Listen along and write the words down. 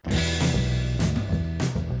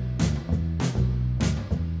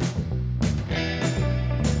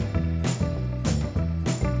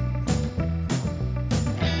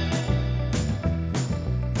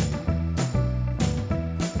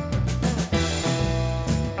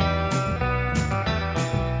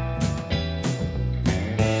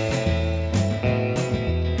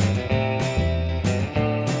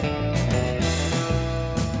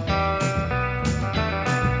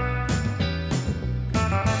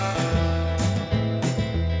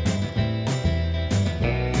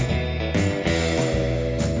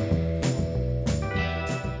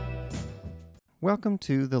Welcome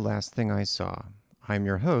to The Last Thing I Saw. I'm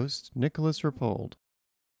your host, Nicholas Rapold.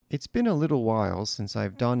 It's been a little while since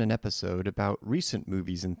I've done an episode about recent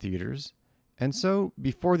movies in theaters, and so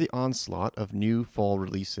before the onslaught of new fall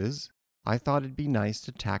releases, I thought it'd be nice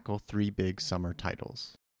to tackle three big summer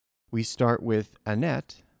titles. We start with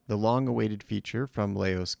Annette, the long-awaited feature from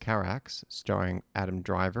Leos Carax, starring Adam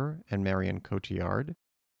Driver and Marion Cotillard,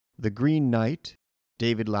 The Green Knight,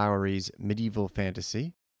 David Lowery's medieval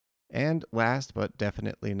fantasy, and last but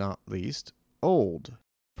definitely not least, Old,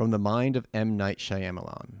 from the mind of M. Night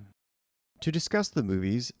Shyamalan. To discuss the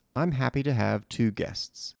movies, I'm happy to have two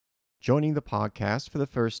guests. Joining the podcast for the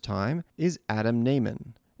first time is Adam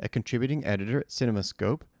Nayman, a contributing editor at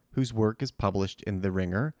CinemaScope, whose work is published in The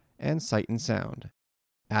Ringer and Sight and Sound.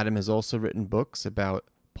 Adam has also written books about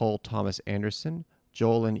Paul Thomas Anderson,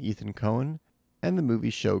 Joel and Ethan Coen, and the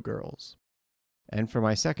movie Showgirls. And for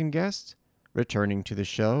my second guest, returning to the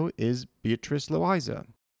show is Beatrice Loayza,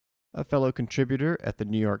 a fellow contributor at the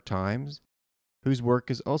New York Times, whose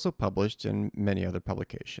work is also published in many other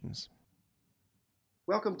publications.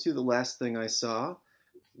 Welcome to The Last Thing I Saw.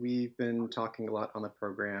 We've been talking a lot on the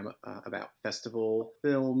program about festival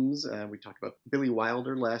films. We talked about Billy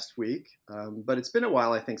Wilder last week, but it's been a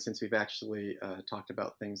while, I think, since we've actually talked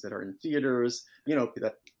about things that are in theaters,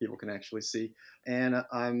 that people can actually see. And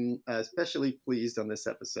I'm especially pleased on this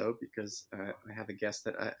episode because I have a guest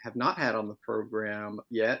that I have not had on the program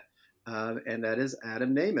yet, and that is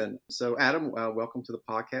Adam Nayman. So, Adam, welcome to the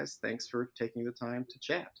podcast. Thanks for taking the time to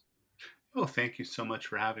chat. Oh, thank you so much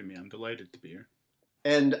for having me. I'm delighted to be here.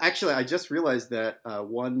 And actually, I just realized that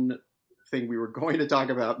one thing we were going to talk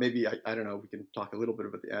about, maybe, I don't know, we can talk a little bit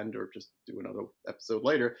about the end or just do another episode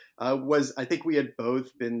later, was I think we had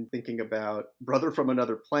both been thinking about Brother from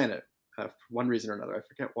Another Planet for one reason or another. I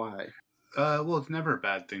forget why. Well, it's never a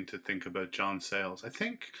bad thing to think about John Sayles. I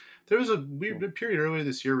think there was a weird period earlier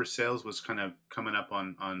this year where Sayles was kind of coming up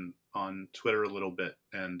on Twitter a little bit.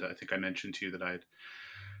 And I think I mentioned to you that I'd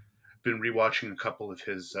been rewatching a couple of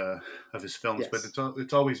his films, yes. But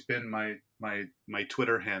it's always been my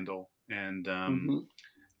Twitter handle, and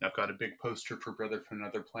I've got a big poster for Brother from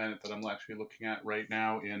Another Planet that I'm actually looking at right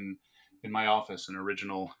now in my office, an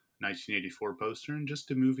original 1984 poster, and just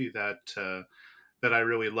a movie that I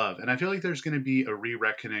really love. And I feel like there's going to be a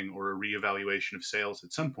re-reckoning or a re-evaluation of Sayles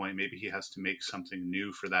at some point. Maybe he has to make something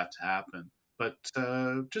new for that to happen. But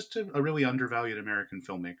just a really undervalued American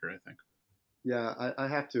filmmaker, I think. Yeah, I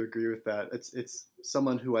have to agree with that. It's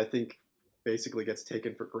someone who I think basically gets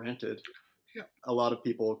taken for granted. Yeah. A lot of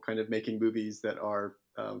people kind of making movies that are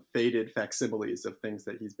faded facsimiles of things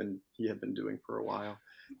that he had been doing for a while.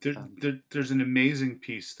 There's an amazing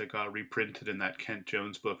piece that got reprinted in that Kent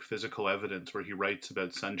Jones book, Physical Evidence, where he writes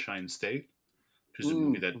about Sunshine State, which is a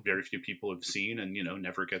movie that very few people have seen and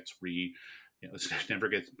never gets it never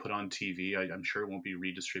gets put on TV. I'm sure it won't be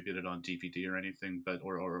redistributed on DVD or anything, but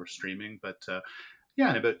or streaming. But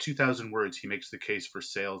in about 2,000 words, he makes the case for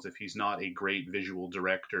Sayles if he's not a great visual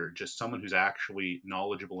director, just someone who's actually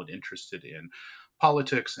knowledgeable and interested in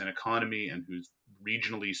politics and economy and who's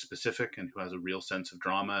regionally specific and who has a real sense of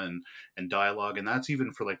drama and dialogue. And that's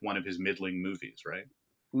even for like one of his middling movies, right?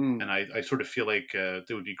 And I sort of feel like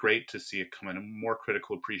it would be great to see a kind of more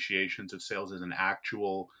critical appreciations of Sayles as an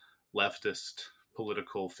actual leftist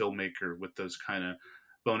political filmmaker with those kind of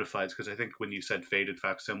bona fides, because I think when you said faded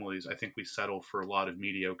facsimiles, I think we settle for a lot of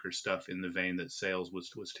mediocre stuff in the vein that Sayles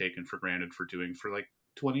was taken for granted for doing for like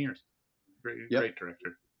 20 years. Great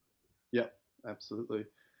director. Yep, absolutely.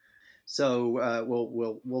 So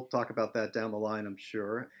we'll talk about that down the line, I'm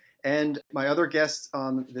sure. And my other guest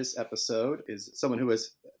on this episode is someone who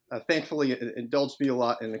has thankfully indulged me a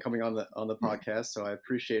lot in coming on the podcast, so I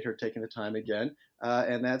appreciate her taking the time again.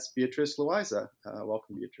 And that's Beatrice Loayza.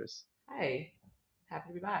 Welcome, Beatrice. Hi, happy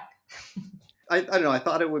to be back. I don't know. I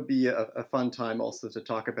thought it would be a fun time also to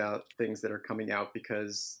talk about things that are coming out,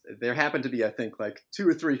 because there happen to be, I think, like 2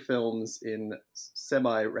 or 3 films in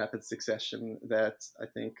semi-rapid succession that I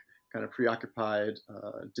think kind of preoccupied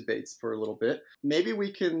debates for a little bit. Maybe we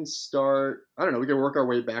can start, I don't know, we can work our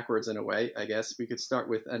way backwards in a way, I guess. We could start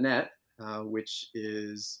with Annette, which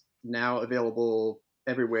is now available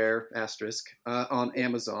everywhere, asterisk, on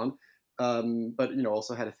Amazon, but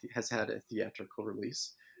also has had a theatrical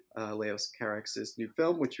release. Leos Carax's new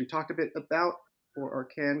film, which we talked a bit about for our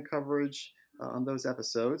Cannes coverage on those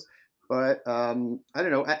episodes. But I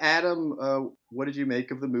don't know, Adam, what did you make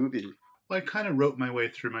of the movie? Well, I kind of wrote my way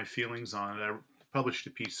through my feelings on it. I published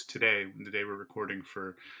a piece today, the day we're recording,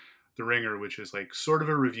 for The Ringer, which is like sort of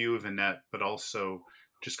a review of Annette, but also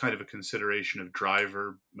just kind of a consideration of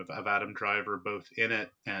Adam Driver, both in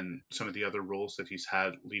it and some of the other roles that he's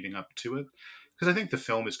had leading up to it. because I think the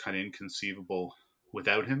film is kind of inconceivable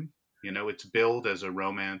without him. You know, it's billed as a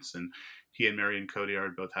romance, and he and Marion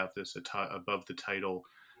Cotillard both have this above the title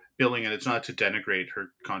billing, and it's not to denigrate her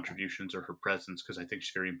contributions or her presence because I think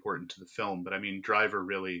she's very important to the film. But I mean, Driver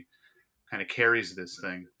really kind of carries this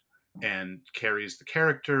thing and carries the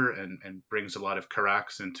character and brings a lot of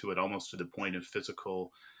carax into it, almost to the point of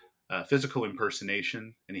physical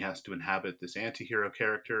impersonation, and he has to inhabit this anti-hero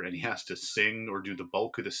character, and he has to sing or do the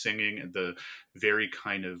bulk of the singing and the very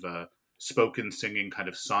kind of spoken singing, kind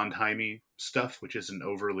of Sondheimy stuff, which isn't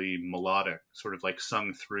overly melodic, sort of like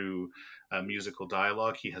sung through musical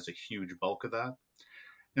dialogue. He has a huge bulk of that.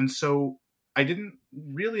 And so I didn't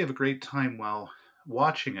really have a great time while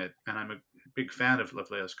watching it, and I'm a big fan of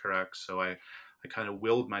Lovelace Carax, so I kind of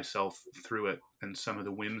willed myself through it, and some of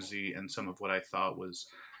the whimsy and some of what I thought was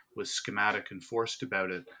schematic and forced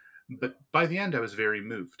about it. But by the end, I was very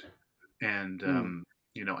moved, and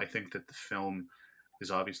I think that the film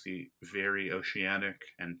is obviously very oceanic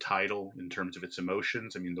and tidal in terms of its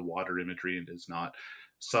emotions. I mean, the water imagery is not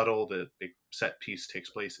subtle. The big set piece takes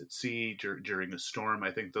place at sea during a storm.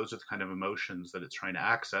 I think those are the kind of emotions that it's trying to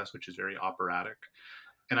access, which is very operatic.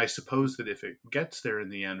 And I suppose that if it gets there in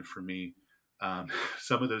the end for me,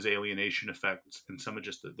 some of those alienation effects and some of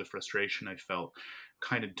just the frustration I felt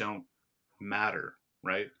kind of don't matter,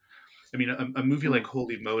 right? I mean, a movie like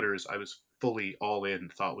Holy Motors, I was fully all in,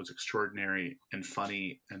 thought was extraordinary and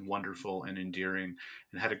funny and wonderful and endearing,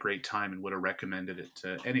 and had a great time and would have recommended it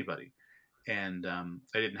to anybody. And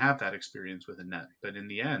I didn't have that experience with Annette, but in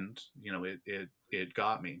the end, it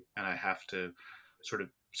got me, and I have to sort of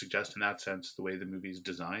suggest in that sense the way the movie's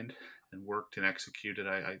designed and worked and executed,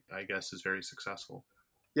 I guess, is very successful.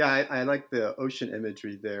 Yeah, I like the ocean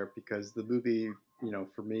imagery there because the movie,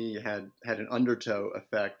 for me had an undertow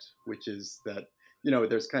effect, which is that,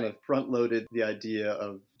 there's kind of front loaded the idea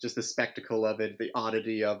of just the spectacle of it, the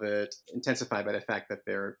oddity of it, intensified by the fact that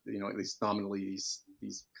they're, at least nominally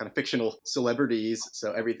these kind of fictional celebrities.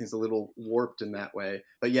 So everything's a little warped in that way.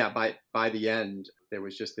 But yeah, by the end, there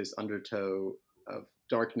was just this undertow of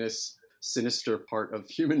darkness, sinister part of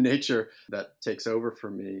human nature that takes over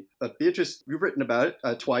for me. Beatrice, you've written about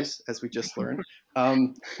it twice, as we just learned.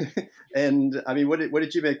 And I mean, what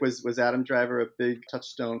did you make? Was Adam Driver a big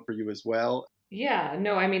touchstone for you as well? Yeah,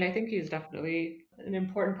 no, I mean, I think he's definitely an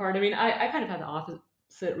important part. I mean, I kind of had the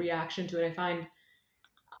opposite reaction to it.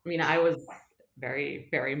 I was very,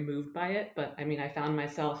 very moved by it, but I mean, I found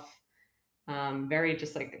myself very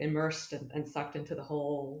just like immersed and sucked into the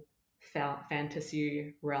whole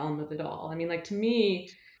fantasy realm of it all. I mean, like to me,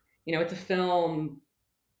 it's a film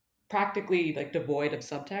practically like devoid of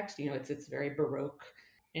subtext. It's very baroque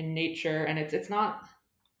in nature, and it's not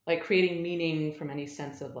like creating meaning from any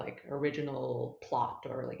sense of like original plot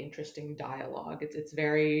or like interesting dialogue. It's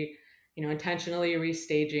very, intentionally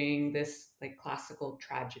restaging this like classical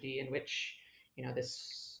tragedy in which,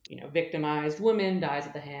 this, victimized woman dies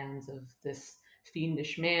at the hands of this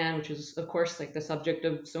fiendish man, which is of course like the subject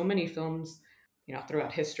of so many films,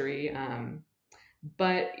 throughout history.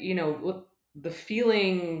 But the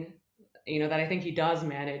feeling, that I think he does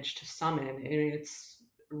manage to summon, I mean, it's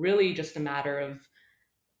really just a matter of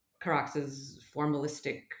Carax's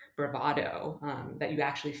formalistic bravado, that you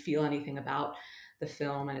actually feel anything about the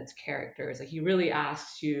film and its characters. Like he really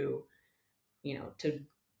asks you, to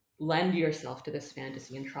lend yourself to this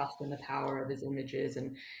fantasy and trust in the power of his images.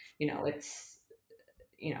 And it's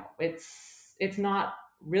it's not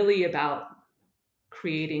really about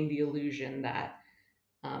creating the illusion that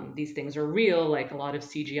these things are real, like a lot of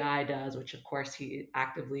CGI does, which of course he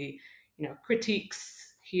actively, critiques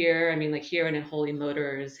here. I mean, like here and in Holy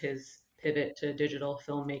Motors, his pivot to digital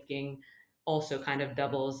filmmaking also kind of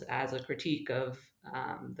doubles as a critique of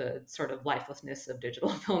the sort of lifelessness of digital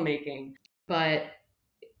filmmaking. But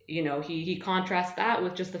he contrasts that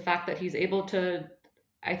with just the fact that he's able to,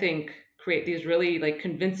 I think, create these really like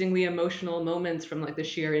convincingly emotional moments from like the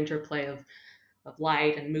sheer interplay of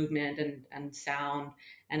light and movement and sound.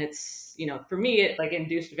 And it's, for me, it like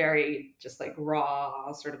induced very just like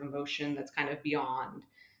raw sort of emotion that's kind of beyond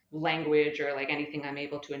language or like anything I'm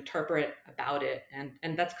able to interpret about it.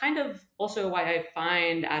 And that's kind of also why I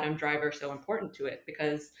find Adam Driver so important to it,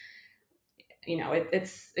 because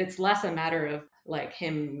it's less a matter of like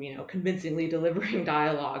him, convincingly delivering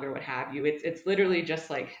dialogue or what have you. It's literally just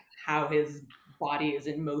like how his body is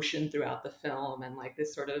in motion throughout the film, and like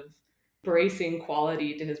this sort of bracing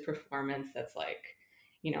quality to his performance that's like,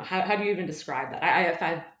 how do you even describe that?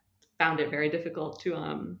 I've found it very difficult to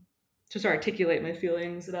articulate my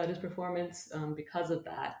feelings about his performance, because of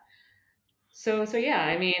that. So yeah,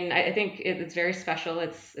 I mean, I think it's very special.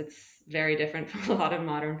 It's very different from a lot of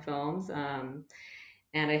modern films, and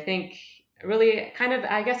I think really kind of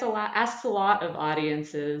I guess a lot asks a lot of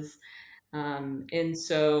audiences in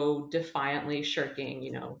so defiantly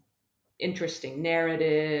shirking, interesting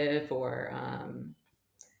narrative or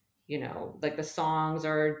like the songs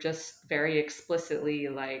are just very explicitly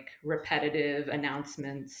like repetitive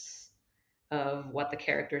announcements of what the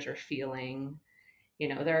characters are feeling.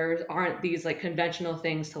 There aren't these like conventional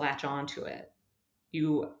things to latch onto it.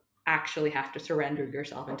 You actually have to surrender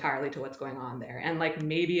yourself entirely to what's going on there. And like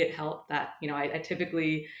maybe it helped that, I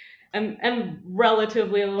typically am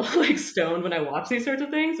relatively a little like stoned when I watch these sorts of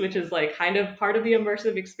things, which is like kind of part of the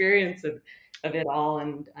immersive experience of it all.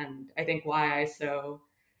 And I think why I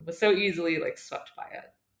was so easily like swept by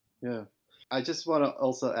it. Yeah. I just want to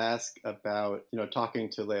also ask about, talking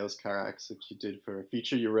to Leos Carax, which you did for a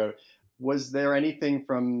feature you wrote. Was there anything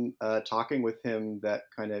from talking with him that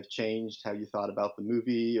kind of changed how you thought about the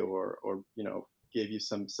movie, or gave you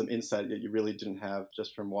some insight that you really didn't have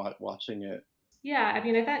just from watching it? Yeah, I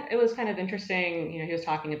mean, I thought it was kind of interesting. He was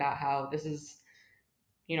talking about how this is,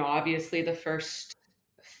 obviously the first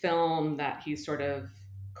film that he's sort of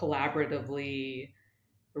collaboratively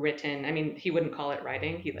written. I mean, he wouldn't call it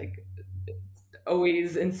writing. He like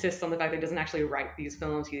always insists on the fact that he doesn't actually write these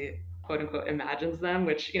films. He quote unquote imagines them,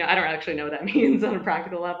 which, I don't actually know what that means on a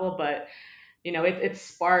practical level, but it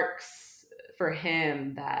sparks for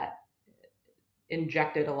him that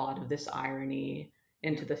injected a lot of this irony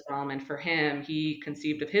into the film. And for him, he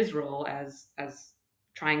conceived of his role as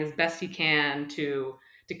trying as best he can to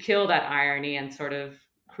kill that irony and sort of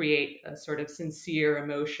create a sort of sincere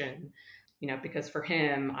emotion. Because for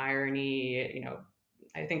him, irony,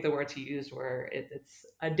 I think the words he used were it's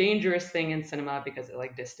a dangerous thing in cinema because it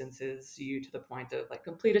like distances you to the point of like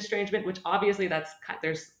complete estrangement, which obviously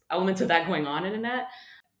there's elements of that going on in Annette.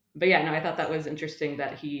 But yeah, no, I thought that was interesting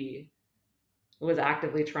that he was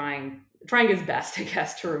actively trying his best, I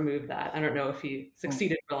guess, to remove that. I don't know if he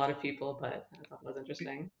succeeded for a lot of people, but I thought it was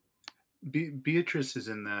interesting. Beatrice is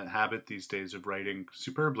in the habit these days of writing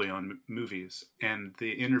superbly on movies, and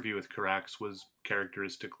the interview with Carax was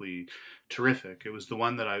characteristically terrific. It was the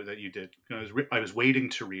one that you did. I was waiting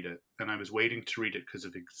to read it, and I was waiting to read it because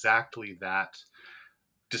of exactly that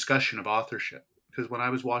discussion of authorship. Because when I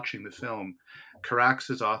was watching the film,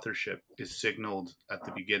 Carax's authorship is signaled at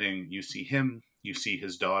the beginning. You see him, you see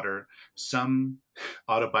his daughter. Some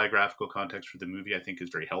autobiographical context for the movie, I think, is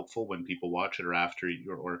very helpful when people watch it, or after,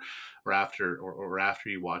 or after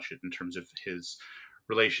you watch it, in terms of his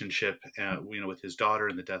relationship, with his daughter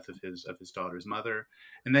and the death of his daughter's mother.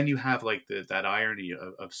 And then you have like that irony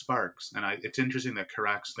of Sparks. And it's interesting that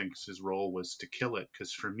Carax thinks his role was to kill it,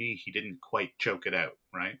 because for me, he didn't quite choke it out,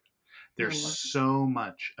 right? There's Mm. so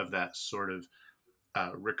much of that sort of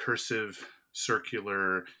recursive,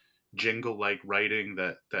 circular, jingle-like writing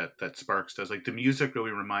that Sparks does. Like the music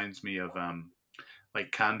really reminds me of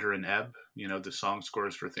like Kander and Ebb, the song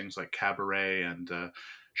scores for things like Cabaret and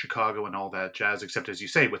Chicago and all that jazz, except as you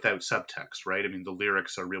say, without subtext, right? I mean, the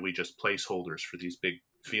lyrics are really just placeholders for these big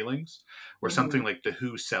feelings. Or something Mhm. like the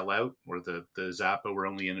Who Sell Out, or the Zappa Were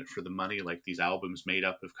Only in It for the Money, like these albums made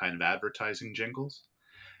up of kind of advertising jingles.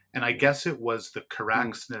 And I guess it was the Mm.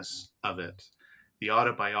 Caraxness of it, the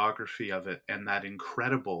autobiography of it, and that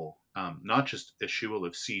incredible, not just eschewal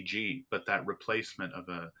of CG, but that replacement of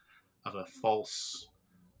a false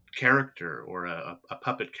character, or a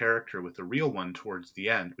puppet character, with a real one towards the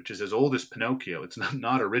end, which is as old as Pinocchio. It's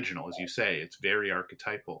not original, as you say. It's very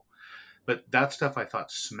archetypal. But that stuff, I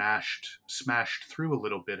thought, smashed through a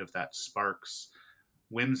little bit of that Sparks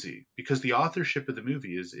whimsy, because the authorship of the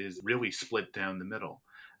movie is really split down the middle.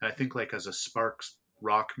 And I think, like, as a Sparks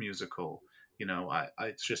rock musical,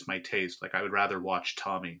 it's just my taste. Like, I would rather watch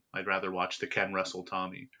Tommy. I'd rather watch the Ken Russell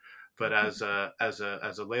Tommy. But as a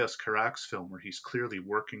Leos Carax film, where he's clearly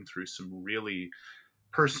working through some really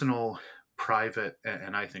personal, private,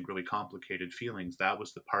 and I think really complicated feelings, that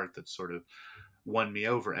was the part that sort of won me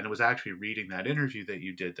over. And it was actually reading that interview that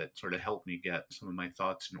you did that sort of helped me get some of my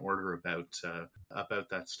thoughts in order about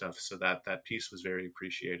that stuff. So that piece was very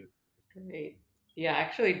appreciated. Great. Yeah, I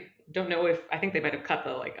actually don't know if I think they might have cut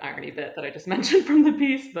the like irony bit that I just mentioned from the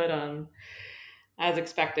piece, but as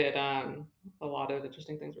expected, a lot of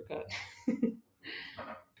interesting things were cut.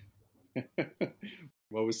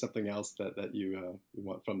 What was something else that you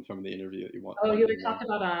want from the interview that you Oh, he wanted like to know? talked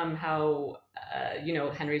about how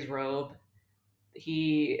Henry's robe.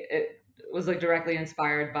 It was like directly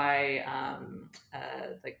inspired by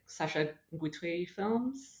like Sacha Guitry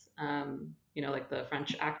films. Like the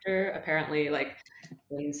French actor. Apparently, like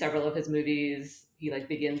in several of his movies, he like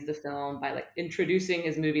begins the film by like introducing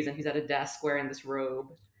his movies, and he's at a desk wearing this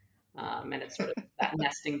robe, and it's sort of that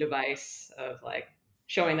nesting device of like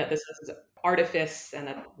showing that this is artifice and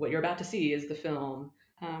that what you're about to see is the film,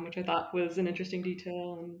 which I thought was an interesting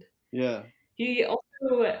detail. And Yeah. he also,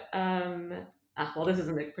 well, this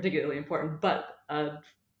isn't particularly important, but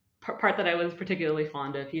part that I was particularly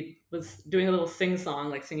fond of, he was doing a little sing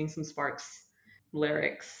song, like singing some Sparks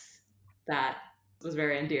lyrics that was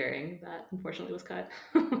very endearing. That unfortunately was cut.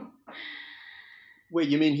 Wait,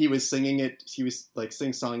 you mean he was singing it? He was like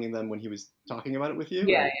sing-songing them when he was talking about it with you?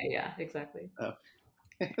 Yeah, Or? yeah, exactly. Oh,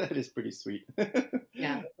 that is pretty sweet.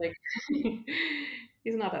 Yeah, like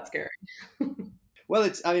he's not that scary. Well,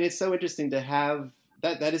 it's so interesting to have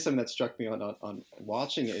that. That is something that struck me on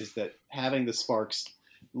watching it, is that having the Sparks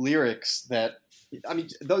lyrics that, I mean,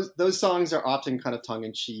 those songs are often kind of tongue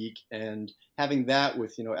in cheek, and having that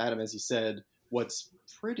with, Adam, as you said, what's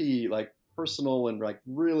pretty like personal and like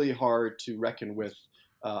really hard to reckon with,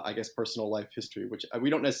 I guess, personal life history, which we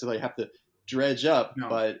don't necessarily have to dredge up, No.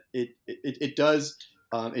 but it does.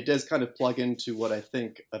 It does kind of plug into what I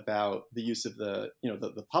think about the use of the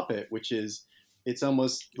puppet, which is, it's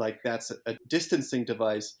almost like that's a distancing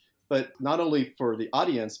device, but not only for the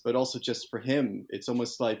audience, but also just for him. It's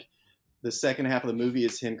almost like the second half of the movie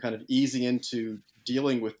is him kind of easing into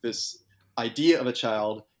dealing with this idea of a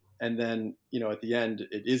child, and then at the end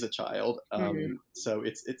it is a child. So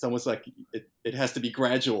it's almost like it has to be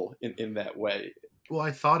gradual in that way. Well,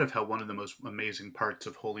 I thought of how one of the most amazing parts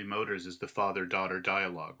of Holy Motors is the father-daughter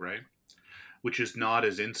dialogue, right? Which is not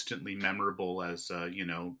as instantly memorable as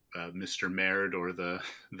Mr. Merd or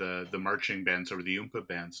the marching bands or the Oompa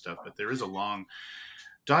band stuff, but there is a long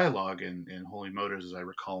dialogue in Holy Motors, as I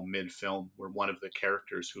recall, mid-film, where one of the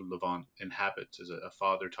characters who Levant inhabits is a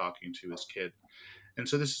father talking to his kid. And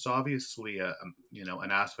so this is obviously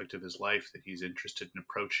an aspect of his life that he's interested in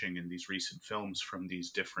approaching in these recent films from these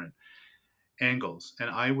different angles.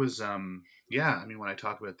 And I was when I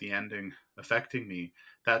talk about the ending affecting me,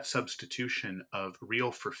 that substitution of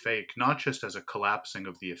real for fake, not just as a collapsing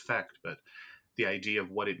of the effect, but the idea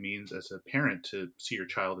of what it means as a parent to see your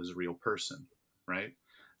child as a real person, right?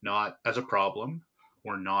 Not as a problem,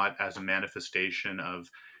 or not as a manifestation of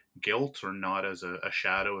guilt, or not as a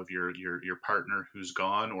shadow of your partner who's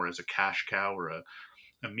gone, or as a cash cow or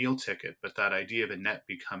a meal ticket, but that idea of Annette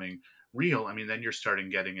becoming real. I mean, then you're starting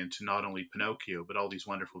getting into not only Pinocchio, but all these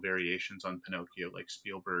wonderful variations on Pinocchio, like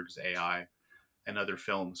Spielberg's AI and other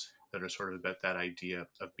films that are sort of about that idea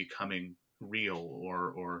of becoming real,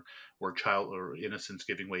 or child or innocence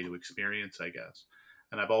giving way to experience, I guess.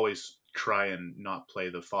 And I've always try and not play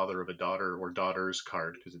the father of a daughter or daughters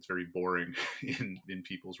card, because it's very boring in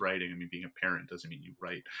people's writing. I mean, being a parent doesn't mean you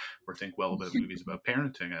write or think well about movies about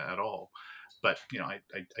parenting at all. But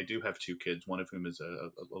I do have two kids, one of whom is a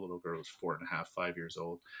little girl who's 4.5, 5 years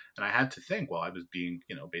old, and I had to think, while I was being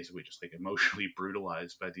basically just like emotionally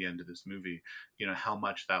brutalized by the end of this movie, how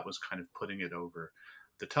much that was kind of putting it over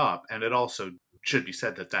the top. And it also should be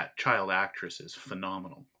said that that child actress is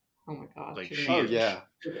phenomenal. Oh my god! Like She's she is, yeah.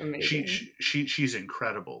 amazing. she's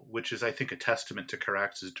incredible, which is, I think, a testament to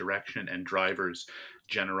Carax's direction and Driver's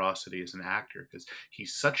generosity as an actor, because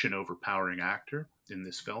he's such an overpowering actor in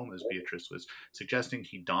this film, as Beatrice was suggesting.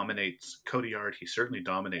 He dominates Cotillard. He certainly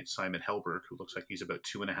dominates Simon Helberg, who looks like he's about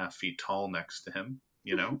 2.5 feet tall next to him.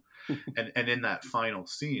 And in that final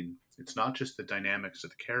scene, it's not just the dynamics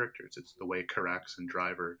of the characters; it's the way Carax and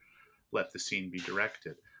Driver let the scene be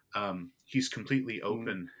directed. He's completely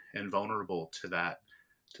open and vulnerable to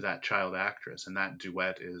that child actress, and that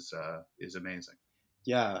duet is amazing.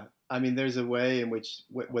 Yeah, I mean, there's a way in which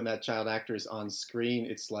when that child actor is on screen,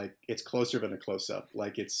 it's like it's closer than a close-up.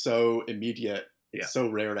 Like, it's so immediate. It's so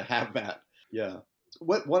rare to have that. Yeah.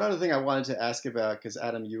 One other thing I wanted to ask about, because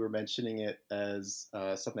Adam, you were mentioning it as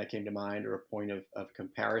something that came to mind, or a point of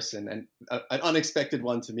comparison, and an unexpected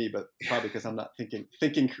one to me, but probably because I'm not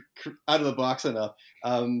thinking out of the box enough.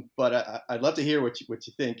 But I'd love to hear what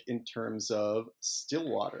you think in terms of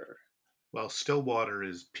Stillwater. Well, Stillwater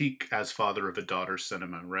is peak as father of a daughter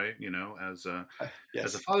cinema, right? As a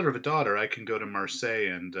Yes. father of a daughter, I can go to Marseille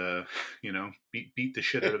and beat the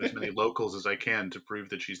shit out of as many locals as I can to prove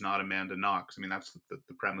that she's not Amanda Knox. I mean, that's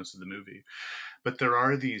the premise of the movie. But there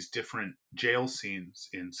are these different jail scenes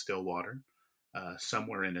in Stillwater,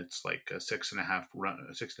 somewhere in its like a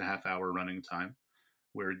 6.5 hour running time,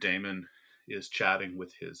 where Damon is chatting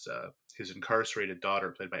with his incarcerated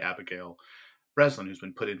daughter, played by Abigail Breslin, who's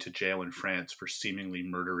been put into jail in France for seemingly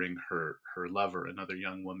murdering her lover, another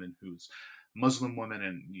young woman who's Muslim woman,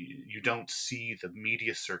 and you don't see the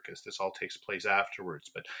media circus. This all takes place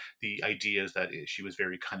afterwards, but the idea is that she was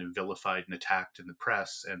very kind of vilified and attacked in the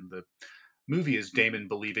press, and the movie is Damon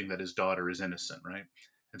believing that his daughter is innocent, right?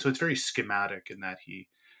 And so it's very schematic in that he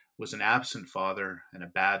was an absent father and a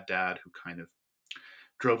bad dad who kind of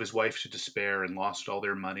drove his wife to despair and lost all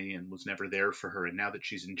their money and was never there for her. And now that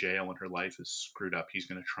she's in jail and her life is screwed up, he's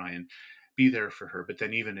going to try and be there for her. But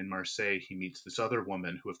then even in Marseille, he meets this other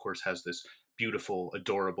woman who, of course, has this beautiful,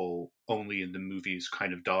 adorable, only in the movies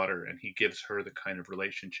kind of daughter. And he gives her the kind of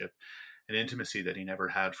relationship and intimacy that he never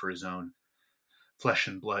had for his own flesh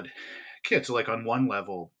and blood kid. So, like, on one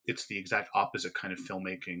level, it's the exact opposite kind of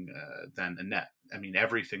filmmaking than Annette. I mean,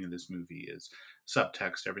 everything in this movie is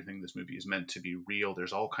subtext. Everything in this movie is meant to be real.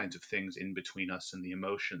 There's all kinds of things in between us and the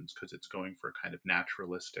emotions because it's going for a kind of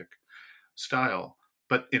naturalistic style.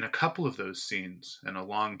 But in a couple of those scenes and a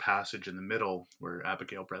long passage in the middle where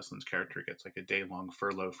Abigail Breslin's character gets like a day-long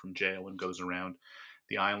furlough from jail and goes around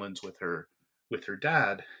the islands with her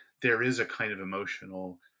dad, there is a kind of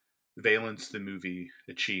emotional valence the movie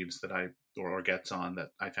achieves that or gets on that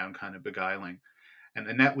I found kind of beguiling.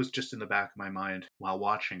 And that was just in the back of my mind while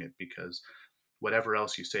watching it, because whatever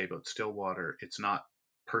else you say about Stillwater, it's not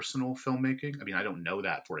personal filmmaking. I mean, I don't know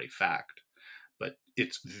that for a fact, but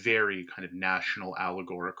it's very kind of national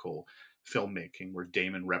allegorical filmmaking where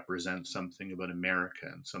Damon represents something about America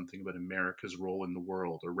and something about America's role in the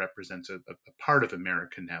world, or represents a part of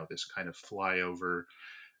America now, this kind of flyover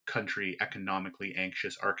country, economically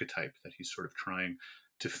anxious archetype that he's sort of trying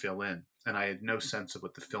to fill in. And I had no sense of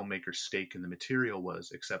what the filmmaker's stake in the material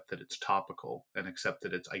was, except that it's topical and except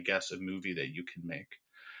that it's, I guess, a movie that you can make.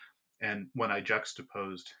 And when I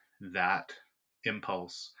juxtaposed that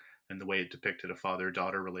impulse and the way it depicted a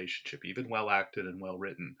father-daughter relationship, even well acted and well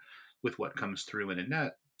written, with what comes through in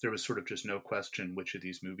Annette, there was sort of just no question which of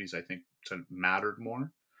these movies I think mattered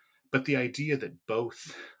more. But the idea that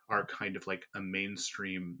both are kind of like a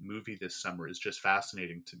mainstream movie this summer is just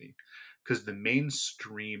fascinating to me, because the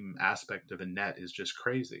mainstream aspect of Annette is just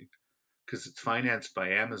crazy because it's financed by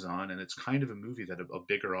Amazon and it's kind of a movie that a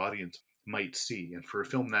bigger audience might see. And for a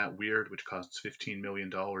film that weird, which costs $15 million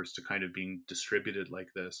to kind of being distributed like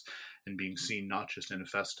this and being seen not just in a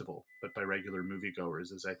festival, but by regular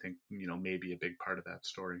moviegoers, is, I think, maybe a big part of that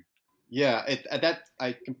story. Yeah, that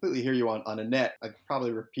I completely hear you on Annette. I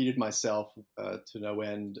probably repeated myself to no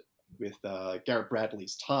end with Garrett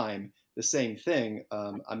Bradley's Time. The same thing.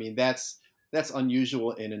 I mean, that's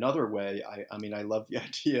unusual in another way. I mean, I love the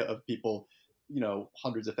idea of people,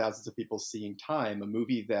 hundreds of thousands of people seeing Time, a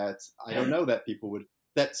movie that I don't know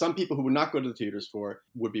that some people who would not go to the theaters for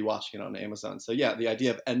would be watching it on Amazon. So yeah, the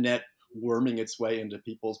idea of Annette worming its way into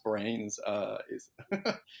people's brains is.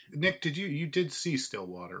 Nick, you did see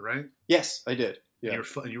Stillwater, right? Yes, I did. Yeah.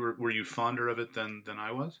 Were you fonder of it than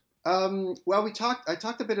I was? Well, I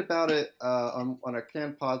talked a bit about it on our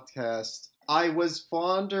Can podcast. I was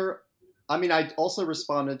fonder. I mean, I also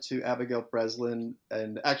responded to Abigail Breslin,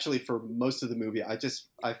 and actually for most of the movie,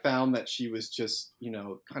 I found that she was just,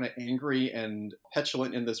 kind of angry and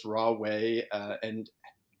petulant in this raw way, and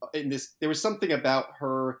there was something about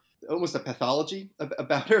her, almost a pathology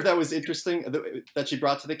about her that was interesting, that she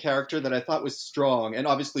brought to the character that I thought was strong, and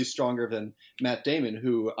obviously stronger than Matt Damon,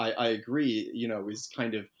 who I agree, is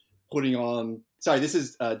kind of putting on. Sorry, this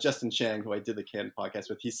is Justin Chang, who I did the Can podcast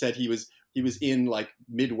with. He said he was in like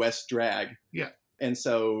Midwest drag. Yeah. And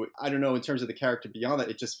so I don't know, in terms of the character beyond that,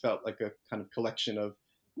 it just felt like a kind of collection of,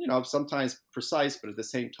 sometimes precise, but at the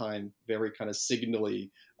same time, very kind of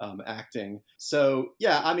signally acting. So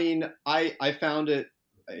yeah, I mean, I found it,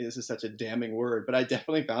 this is such a damning word, but I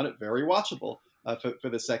definitely found it very watchable for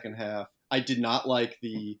the second half. I did not like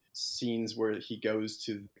the scenes where he goes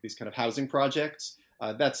to these kind of housing projects.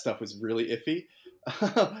 That stuff was really iffy.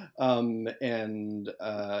 And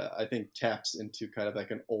I think taps into kind of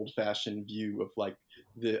like an old-fashioned view of like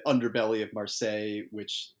the underbelly of Marseille,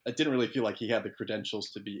 which I didn't really feel like he had the credentials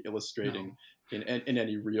to be illustrating in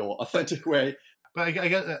any real authentic way. But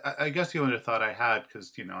I guess the only thought I had,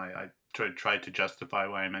 because I tried to justify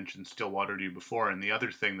why I mentioned Stillwater to you before, and the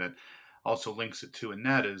other thing that also links it to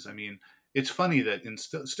Annette is, I mean, it's funny that in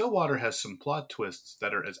Stillwater has some plot twists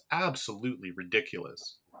that are as absolutely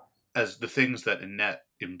ridiculous as the things that Annette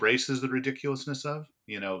embraces the ridiculousness of.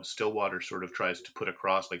 Stillwater sort of tries to put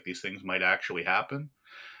across like these things might actually happen.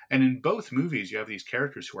 And in both movies, you have these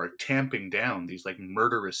characters who are tamping down these like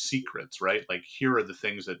murderous secrets, right? Like, here are the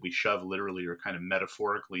things that we shove literally or kind of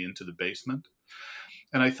metaphorically into the basement.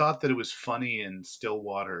 And I thought that it was funny in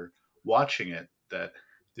Stillwater, watching it, that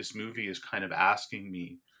this movie is kind of asking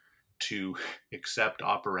me to accept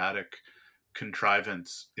operatic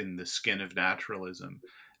contrivance in the skin of naturalism.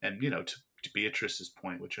 And, to Beatrice's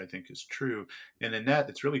point, which I think is true, in Annette,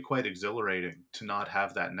 it's really quite exhilarating to not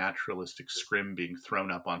have that naturalistic scrim being thrown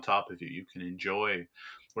up on top of you. You can enjoy,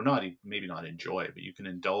 or not, maybe not enjoy, but you can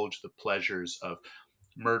indulge the pleasures of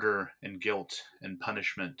murder and guilt and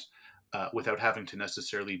punishment without having to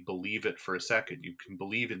necessarily believe it for a second. You can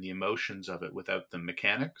believe in the emotions of it without the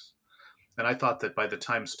mechanics. And I thought that by the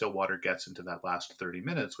time Stillwater gets into that last 30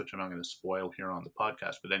 minutes, which I'm not going to spoil here on the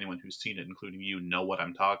podcast, but anyone who's seen it, including you, know what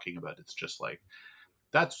I'm talking about. It's just like,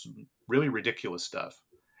 that's really ridiculous stuff.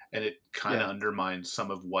 And it kind of undermines some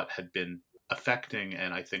of what had been affecting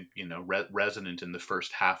and I think, resonant in the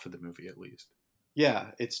first half of the movie, at least.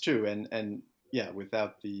 Yeah, it's true. And yeah,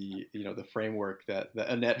 without the, the framework that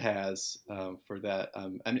Annette has for that.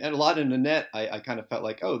 And a lot in Annette, I kind of felt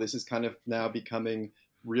like, oh, this is kind of now becoming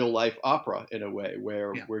real life opera in a way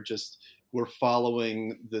where we're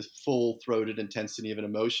following the full throated intensity of an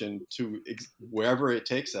emotion to wherever it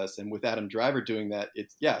takes us. And with Adam Driver doing that,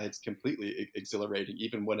 it's completely exhilarating,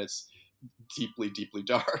 even when it's deeply, deeply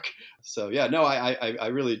dark. So yeah, no, I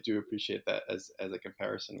really do appreciate that as a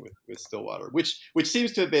comparison with Stillwater, which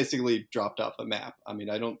seems to have basically dropped off the map. I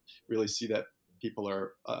mean, I don't really see that people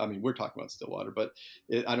are, we're talking about Stillwater, but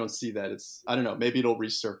I don't see that I don't know, maybe it'll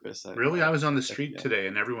resurface. I was on the street today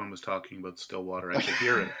and everyone was talking about Stillwater. I could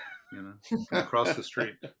hear it, across the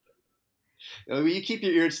street. You keep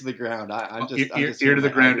your ears to the ground. I'm just ear to the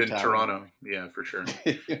ground in Toronto. Yeah, for sure.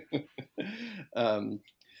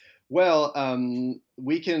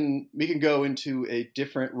 We can go into a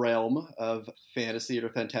different realm of fantasy or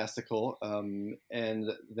fantastical, and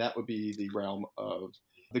that would be the realm of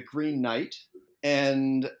The Green Knight.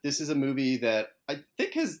 And this is a movie that I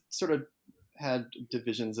think has sort of had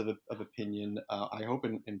divisions of opinion, I hope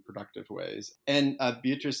in productive ways. And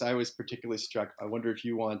Beatrice, I was particularly struck. I wonder if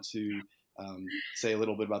you want to say a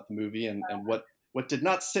little bit about the movie and what did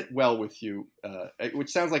not sit well with you, which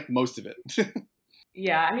sounds like most of it.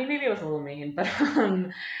 Yeah, I mean, maybe it was a little mean, but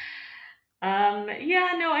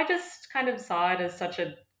I just kind of saw it as such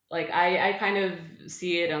a, like, I kind of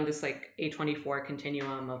see it on this like A24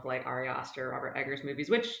 continuum of like Ari Aster, Robert Eggers movies,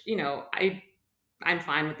 which, I'm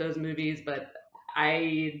fine with those movies, but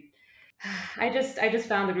I just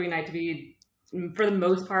found The Green Knight to be, for the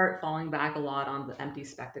most part, falling back a lot on the empty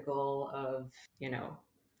spectacle of,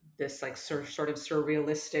 this like sort of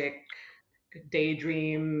surrealistic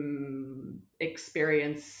daydream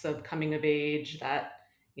experience of coming of age that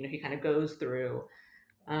he kind of goes through.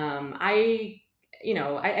 I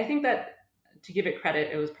think that, to give it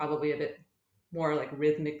credit, it was probably a bit more like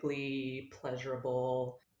rhythmically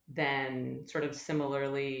pleasurable than sort of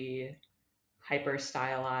similarly hyper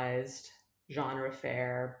stylized genre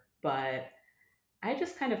fare. But I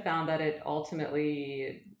just kind of found that it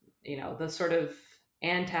ultimately, the sort of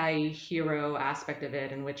anti-hero aspect of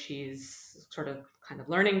it, in which he's sort of kind of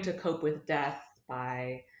learning to cope with death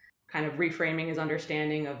by kind of reframing his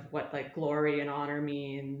understanding of what like glory and honor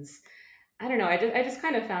means. I don't know. I just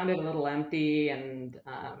kind of found it a little empty and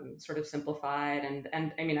sort of simplified.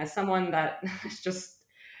 And I mean, as someone that is just,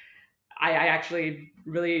 I actually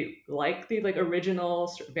really like the like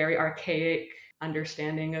original, very archaic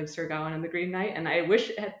understanding of Sir Gawain and the Green Knight, and I wish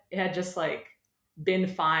it had just like been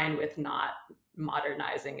fine with not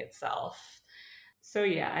modernizing itself. So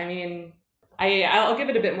yeah, I mean, I'll give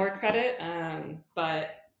it a bit more credit, but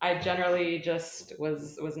I generally just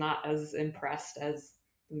was not as impressed as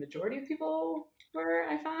the majority of people were,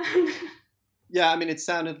 I found. Yeah, I mean, it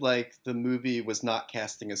sounded like the movie was not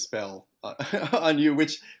casting a spell on you,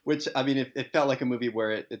 which I mean, it felt like a movie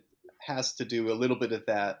where it has to do a little bit of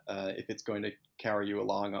that if it's going to carry you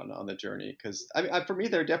along on the journey. Because I mean, for me,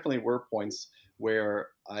 there definitely were points where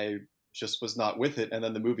I just was not with it, and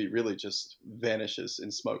then the movie really just vanishes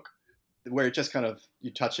in smoke, where it just kind of,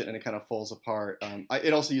 you touch it and it kind of falls apart.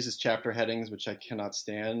 It also uses chapter headings, which I cannot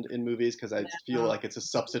stand in movies because I feel like it's a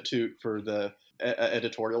substitute for the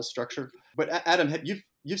editorial structure. But Adam,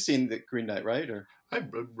 you've seen The Green Knight, right? Or I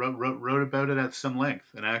wrote about it at some length,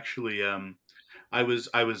 and actually, I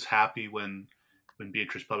was happy when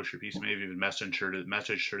Beatrice published her piece, maybe even messaged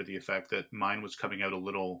her to the effect that mine was coming out a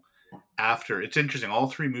little after. It's interesting. All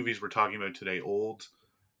three movies we're talking about today, Old,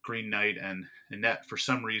 Green Knight, and Annette, for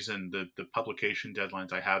some reason, the publication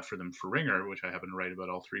deadlines I had for them for Ringer, which I happen to write about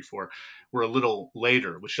all three for, were a little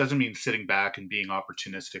later, which doesn't mean sitting back and being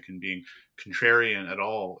opportunistic and being contrarian at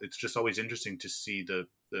all. It's just always interesting to see the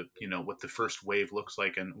what the first wave looks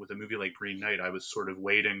like. And with a movie like Green Knight, I was sort of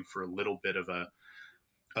waiting for a little bit of a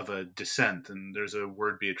of a descent. And there's a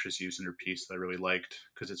word Beatrice used in her piece that I really liked,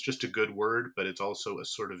 because it's just a good word, but it's also a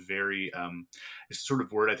sort of very it's a sort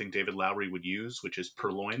of word I think David Lowery would use, which is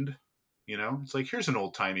purloined. It's like, here's an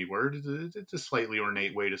old timey word. It's a slightly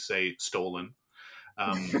ornate way to say stolen.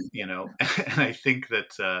 And I think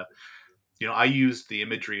that I used the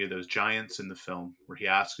imagery of those giants in the film, where he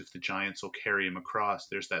asks if the giants will carry him across.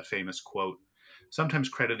 There's that famous quote, sometimes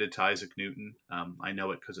credited to Isaac Newton. I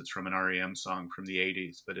know it because it's from an REM song from the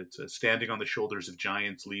 80s, but it's standing on the shoulders of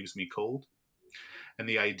giants leaves me cold. And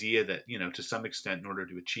the idea that, to some extent, in order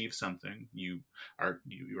to achieve something, you are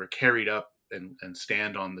carried up and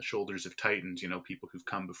stand on the shoulders of titans, people who've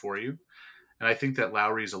come before you. And I think that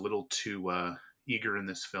Lowry's a little too eager in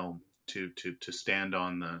this film to stand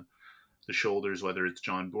on the shoulders, whether it's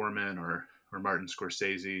John Boorman or Martin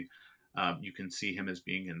Scorsese. You can see him as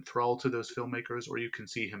being enthralled to those filmmakers, or you can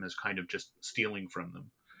see him as kind of just stealing from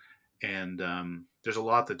them. And there's a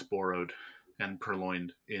lot that's borrowed and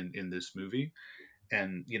purloined in this movie.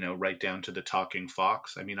 And, right down to the talking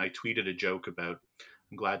fox. I mean, I tweeted a joke about,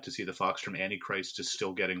 I'm glad to see the fox from Antichrist is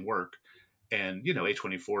still getting work. And,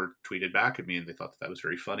 A24 tweeted back at me, and they thought that was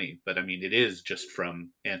very funny. But I mean, it is just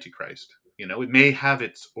from Antichrist. It may have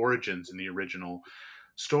its origins in the original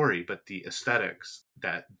story, but the aesthetics,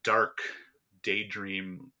 that dark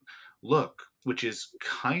daydream look, which is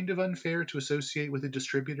kind of unfair to associate with a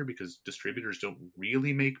distributor, because distributors don't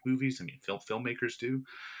really make movies. I mean, filmmakers do.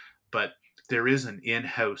 But there is an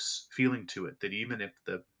in-house feeling to it, that even if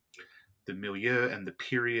the milieu and the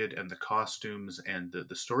period and the costumes and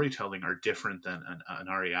the storytelling are different than an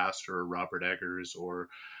Ari Aster or Robert Eggers or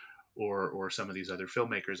some of these other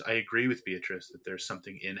filmmakers, I agree with Beatrice that there's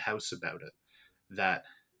something in-house about it that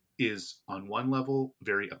is, on one level,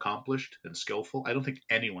 very accomplished and skillful. I don't think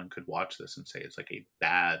anyone could watch this and say it's like a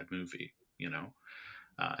bad movie,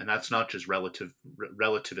 and that's not just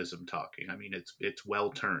relativism talking. I mean, it's well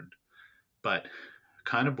turned, but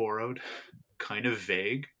kind of borrowed, kind of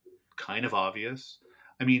vague, kind of obvious.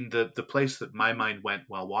 I mean, the place that my mind went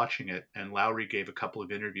while watching it, and Lowry gave a couple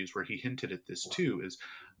of interviews where he hinted at this too, is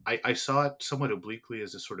I saw it somewhat obliquely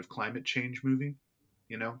as a sort of climate change movie.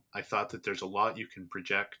 I thought that there's a lot you can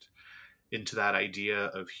project into that idea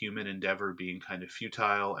of human endeavor being kind of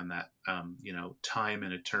futile, and that time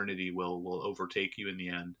and eternity will overtake you in the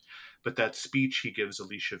end. But that speech he gives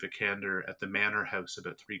Alicia Vikander at the Manor House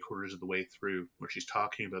about 3/4 of the way through, where she's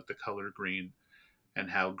talking about the color green and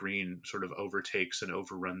how green sort of overtakes and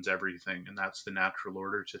overruns everything, and that's the natural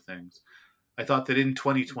order to things. I thought that in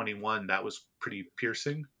 2021 that was pretty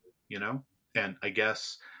piercing, and I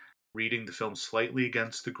guess reading the film slightly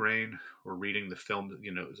against the grain, or reading the film,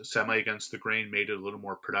 semi against the grain, made it a little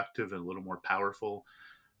more productive and a little more powerful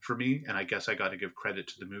for me. And I guess I got to give credit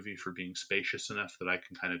to the movie for being spacious enough that I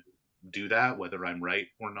can kind of do that, whether I'm right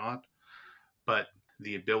or not. But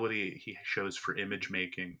the ability he shows for image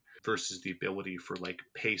making versus the ability for like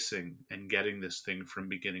pacing and getting this thing from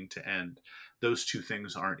beginning to end, those two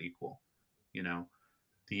things aren't equal.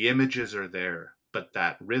 The images are there, but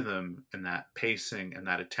that rhythm and that pacing and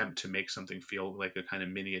that attempt to make something feel like a kind of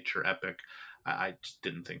miniature epic, I just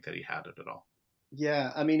didn't think that he had it at all.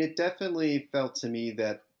 Yeah, I mean, it definitely felt to me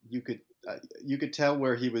that you could tell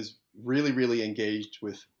where he was really, really engaged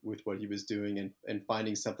with what he was doing, and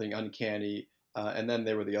finding something uncanny, and then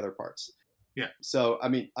there were the other parts. Yeah. So, I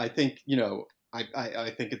mean, I think,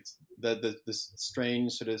 I think it's this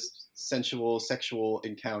strange sort of sensual, sexual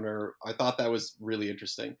encounter. I thought that was really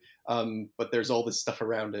interesting. But there's all this stuff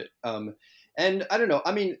around it. And I don't know.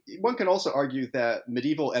 I mean, one can also argue that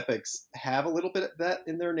medieval epics have a little bit of that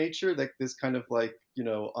in their nature, like this kind of like,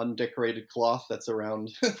 undecorated cloth that's around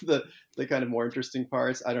the kind of more interesting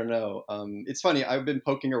parts. I don't know. It's funny. I've been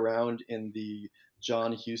poking around in the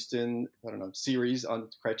John Huston, series on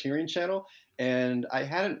Criterion Channel, and I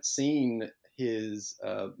hadn't seen his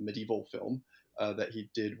medieval film that he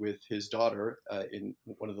did with his daughter in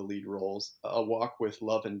one of the lead roles, A Walk with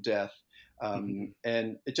Love and Death.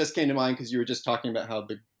 And it just came to mind because you were just talking about how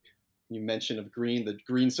you mentioned of the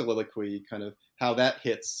green soliloquy, kind of how that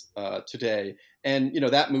hits today. And,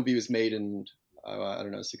 that movie was made in,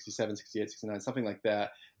 67, 68, 69, something like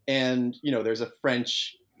that. And, there's a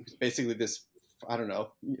French, basically this,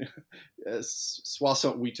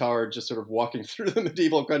 soissons huitard, just sort of walking through the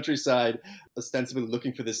medieval countryside, ostensibly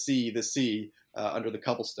looking for the sea under the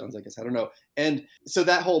cobblestones, I guess. I don't know. And so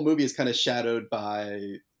that whole movie is kind of shadowed by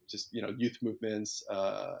just, youth movements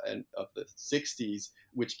and of the 60s,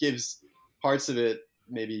 which gives parts of it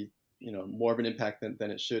maybe, more of an impact than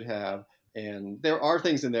it should have. And there are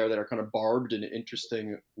things in there that are kind of barbed in an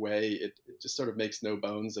interesting way. It just sort of makes no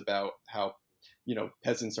bones about how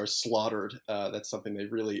peasants are slaughtered. That's something they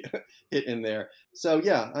really hit in there. So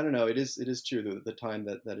yeah, I don't know. It is true. The time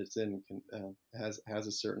that it's in has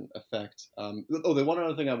a certain effect. The one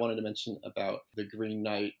other thing I wanted to mention about The Green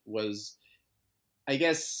Knight was, I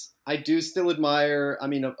guess I do still admire,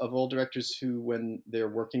 of all directors who, when they're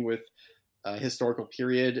working with a historical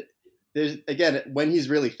period, there's, again, when he's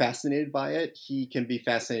really fascinated by it, he can be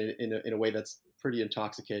fascinated in a way that's pretty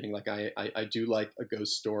intoxicating. Like I do like a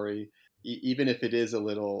ghost story, even if it is a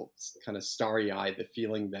little kind of starry-eyed, the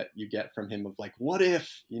feeling that you get from him of like, what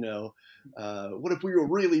if, what if we were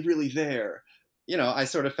really, really there? I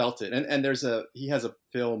sort of felt it. And he has a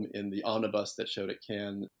film in the omnibus that showed at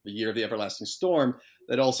Cannes, The Year of the Everlasting Storm,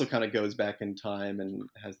 that also kind of goes back in time and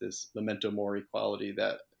has this memento mori quality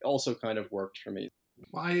that also kind of worked for me.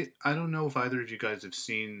 Well, I don't know if either of you guys have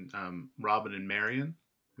seen Robin and Marion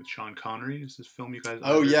with Sean Connery. Is this film you guys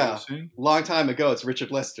Oh yeah, have seen? Long time ago. It's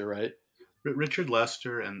Richard Lester, right? Richard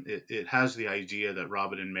Lester, and it has the idea that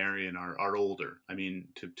Robin and Marion are older. I mean,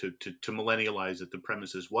 to millennialize it, the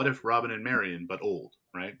premise is, what if Robin and Marion but old,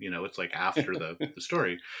 right? It's like after the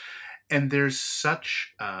story, and there's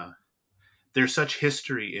such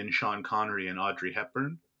history in Sean Connery and Audrey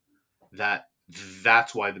Hepburn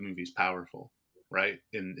that's why the movie's powerful, right?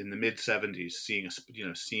 In the mid '70s,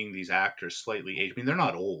 seeing these actors slightly aged. I mean, they're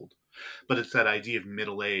not old, but it's that idea of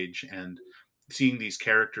middle age and seeing these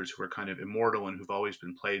characters who are kind of immortal and who've always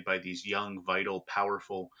been played by these young, vital,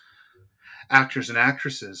 powerful actors and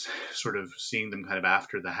actresses, sort of seeing them kind of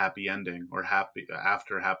after the happy ending or happily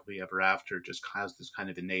ever after, just has this kind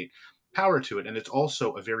of innate power to it. And it's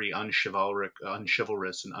also a very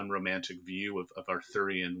unchivalrous and unromantic view of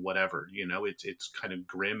Arthurian whatever. It's kind of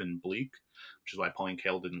grim and bleak, which is why Pauline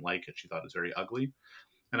Kael didn't like it. She thought it was very ugly.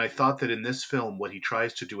 And I thought that in this film, what he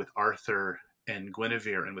tries to do with Arthur and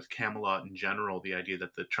Guinevere and with Camelot in general, the idea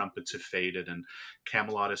that the trumpets have faded and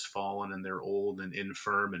Camelot has fallen and they're old and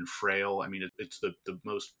infirm and frail. I mean, it's the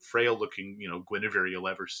most frail looking, Guinevere you'll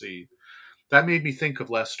ever see. That made me think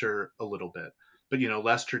of Lester a little bit. But,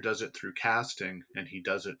 Lester does it through casting, and he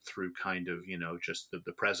does it through kind of, just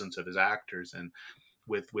the presence of his actors. And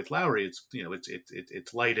with Lowry,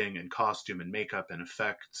 it's lighting and costume and makeup and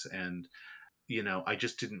effects, and I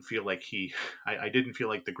just didn't feel like I didn't feel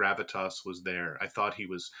like the gravitas was there. I thought he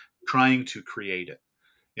was trying to create it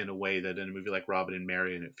in a way that in a movie like Robin and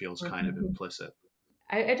Marion, it feels kind of implicit.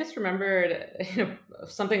 I just remembered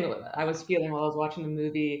something I was feeling while I was watching the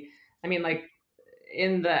movie. I mean, like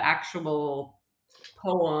in the actual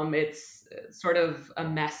poem, it's sort of a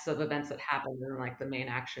mess of events that happen, and like the main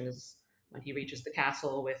action is when he reaches the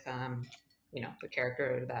castle with the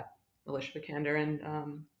character that Alicia Vikander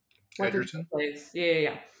and Edgerton? plays.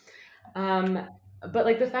 Yeah. But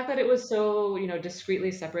like the fact that it was so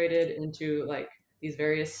discreetly separated into like these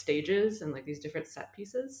various stages and like these different set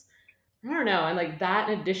pieces, I don't know. And like that,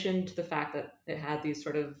 in addition to the fact that it had these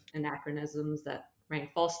sort of anachronisms that rang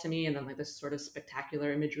false to me, and then like this sort of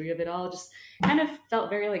spectacular imagery of it all, just kind of felt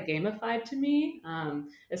very like gamified to me,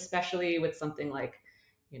 especially with something like,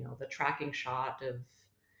 the tracking shot of,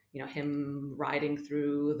 him riding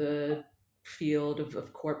through the field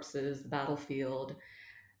of corpses, the battlefield.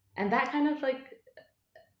 And that kind of like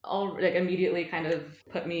all like immediately kind of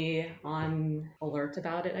put me on alert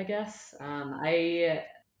about it, I guess.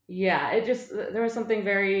 It just, there was something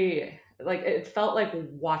very like, it felt like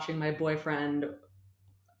watching my boyfriend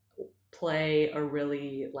play a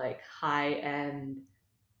really like high end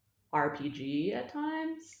RPG at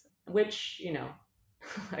times, which,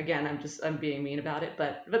 again, I'm being mean about it,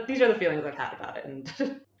 but these are the feelings I've had about it.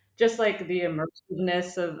 And just like the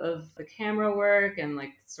immersiveness of the camera work and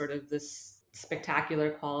like sort of this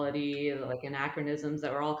spectacular quality, like anachronisms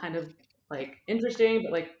that were all kind of like interesting,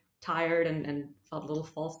 but like tired and felt a little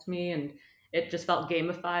false to me. And it just felt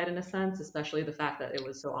gamified in a sense, especially the fact that it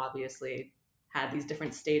was so obviously had these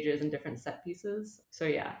different stages and different set pieces. So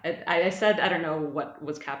yeah, I said I don't know what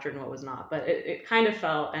was captured and what was not, but it kind of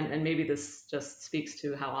felt, and maybe this just speaks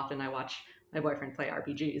to how often I watch my boyfriend play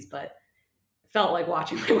RPGs, but felt like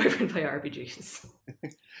watching my boyfriend play RPGs.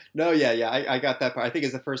 No, yeah, I got that part. I think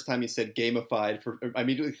it's the first time you said gamified. I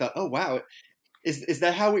immediately thought, oh wow, is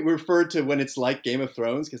that how we refer to when it's like Game of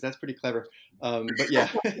Thrones? Because that's pretty clever. But yeah.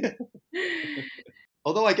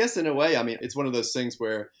 Although I guess in a way, I mean, it's one of those things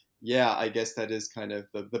where, yeah, I guess that is kind of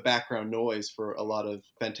the background noise for a lot of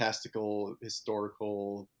fantastical,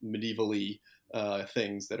 historical, medievally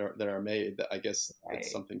things that are made. That I guess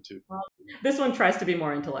that's something to. Well, this one tries to be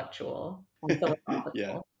more intellectual and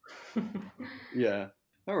philosophical. Yeah.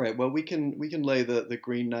 All right. Well, we can lay the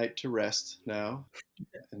Green Knight to rest now,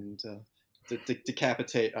 and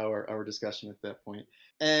decapitate our discussion at that point.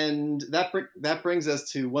 And that brings us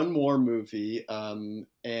to one more movie,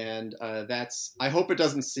 and that's, I hope it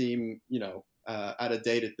doesn't seem out of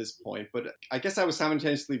date at this point, but I guess I was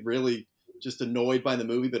simultaneously really just annoyed by the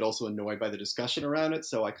movie, but also annoyed by the discussion around it.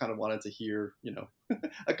 So I kind of wanted to hear,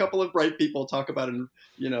 a couple of bright people talk about it,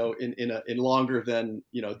 in longer than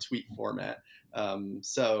tweet format.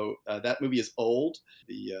 So that movie is Old,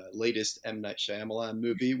 the latest M. Night Shyamalan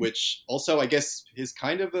movie, which also I guess is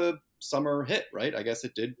kind of a summer hit, right? I guess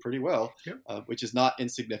it did pretty well, which is not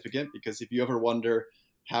insignificant, because if you ever wonder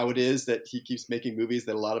how it is that he keeps making movies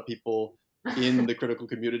that a lot of people in the critical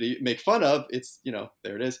community make fun of, it's,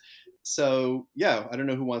 there it is. So yeah, I don't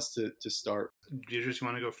know who wants to start. Beatrice, you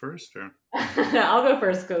want to go first, or? I'll go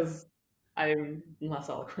first because I'm less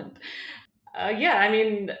eloquent. Yeah, I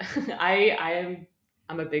mean,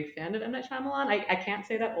 I'm a big fan of M. Night Shyamalan. I can't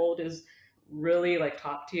say that Old is really like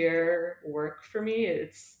top tier work for me.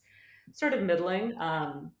 It's sort of middling,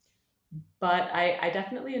 but I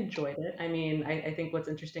definitely enjoyed it. I mean, I think what's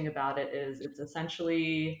interesting about it is it's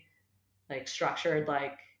essentially like structured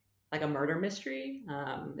like a murder mystery.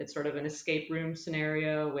 It's sort of an escape room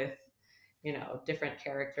scenario with different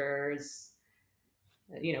characters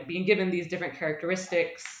being given these different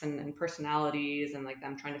characteristics and personalities, and like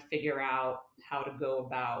them trying to figure out how to go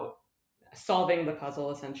about solving the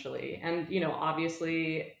puzzle essentially. And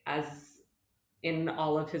obviously, as in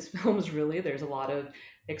all of his films, really, there's a lot of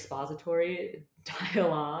expository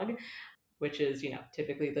dialogue, which is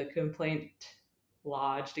typically the complaint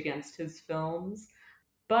lodged against his films.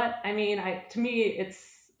 But I mean, to me,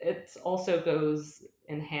 it's also goes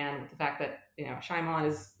in hand with the fact that Shyamalan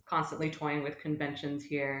is constantly toying with conventions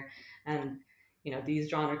here, and these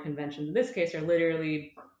genre conventions in this case are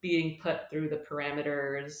literally being put through the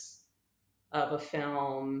parameters of a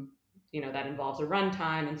film, that involves a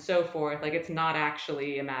runtime and so forth. Like, it's not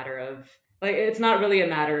actually a matter of it's not really a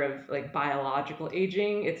matter of like biological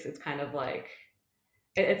aging. It's kind of like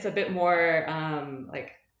it's a bit more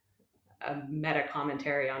like a meta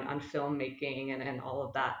commentary on filmmaking and all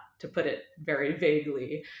of that, to put it very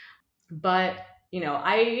vaguely. But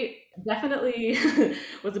I definitely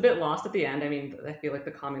was a bit lost at the end. I mean, I feel like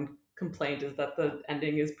the common complaint is that the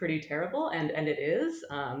ending is pretty terrible, and it is.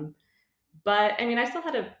 But I mean, I still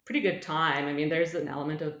had a pretty good time. I mean, there's an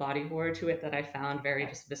element of body horror to it that I found very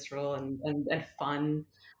just visceral and fun.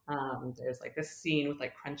 There's like this scene with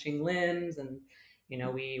like crunching limbs, and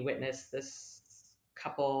we witness this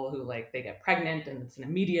couple who like they get pregnant, and it's an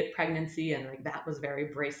immediate pregnancy, and like that was very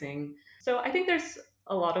bracing. So I think there's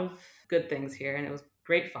a lot of good things here, and it was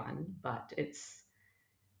great fun. But it's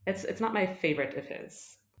not my favorite of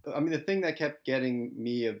his. I mean, the thing that kept getting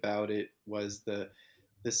me about it was the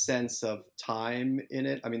sense of time in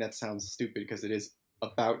it. I mean, that sounds stupid because it is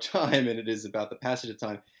about time and it is about the passage of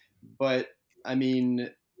time. But I mean,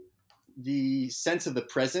 the sense of the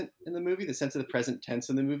present in the movie, the sense of the present tense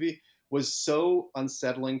in the movie was so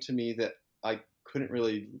unsettling to me that I couldn't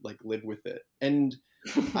really like live with it. And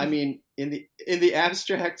I mean, in the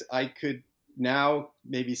abstract, I could now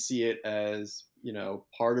maybe see it as,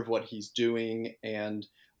 part of what he's doing. And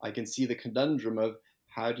I can see the conundrum of,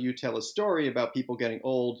 how do you tell a story about people getting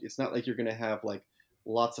old? It's not like you're going to have like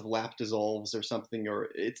lots of lap dissolves or something, or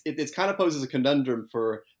it's kind of poses a conundrum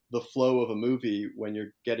for the flow of a movie when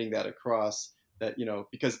you're getting that across, that,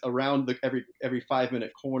 because around every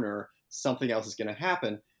 5-minute corner, something else is going to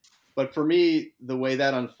happen. But for me, the way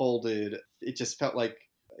that unfolded, it just felt like,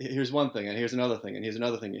 here's one thing, and here's another thing, and here's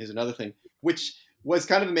another thing, and here's another thing, which was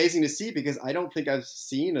kind of amazing to see, because I don't think I've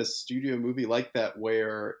seen a studio movie like that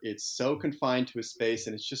where it's so confined to a space,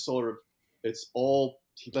 and it's just sort of,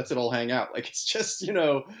 he lets it all hang out. Like, it's just,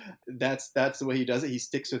 that's the way he does it. He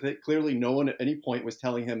sticks with it. Clearly no one at any point was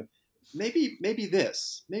telling him, maybe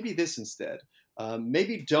this instead.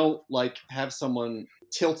 Maybe don't like have someone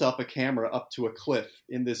tilt up a camera up to a cliff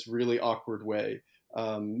in this really awkward way.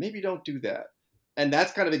 Maybe don't do that. And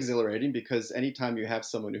that's kind of exhilarating, because anytime you have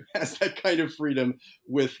someone who has that kind of freedom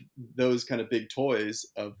with those kind of big toys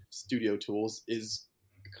of studio tools is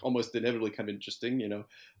almost inevitably kind of interesting,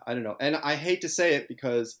 I don't know. And I hate to say it,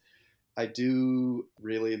 because I do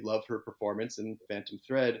really love her performance in Phantom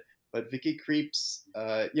Thread, but Vicky Creeps,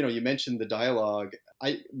 you mentioned the dialogue.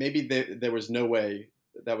 Maybe there was no way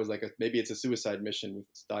that was like maybe it's a suicide mission with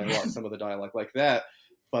dialogue, some of the dialogue like that.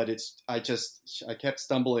 But I kept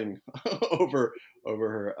stumbling over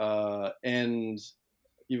her, and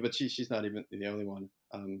but she's not even the only one.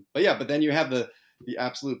 But then you have the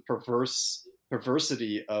absolute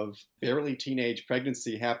perversity of barely teenage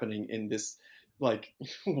pregnancy happening in this like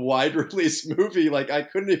wide release movie. Like I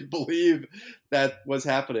couldn't even believe that was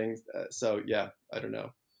happening. So yeah, I don't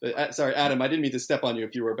know. Sorry, Adam, I didn't mean to step on you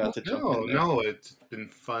if you were about to jump in there. No, it's been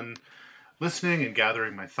fun listening and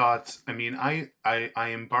gathering my thoughts. I mean, I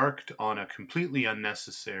embarked on a completely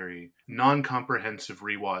unnecessary, non-comprehensive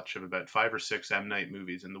rewatch of about 5 or 6 M. Night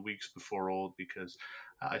movies in the weeks before Old because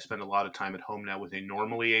I spend a lot of time at home now with a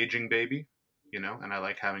normally aging baby, and I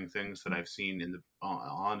like having things that I've seen in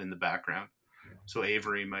the background. So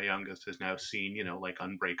Avery, my youngest, has now seen, like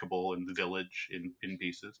Unbreakable and The Village in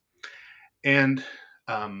pieces. And,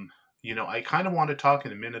 I kind of want to talk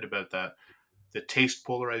in a minute about that, the taste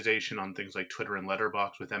polarization on things like Twitter and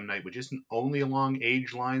Letterboxd with M. Night, which isn't only along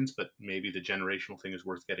age lines, but maybe the generational thing is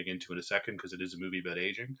worth getting into in a second because it is a movie about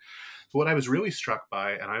aging. But what I was really struck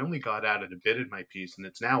by, and I only got at it a bit in my piece, and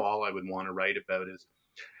it's now all I would want to write about, is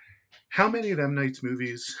how many of M. Night's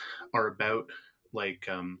movies are about like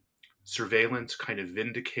surveillance kind of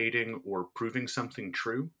vindicating or proving something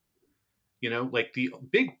true. Like the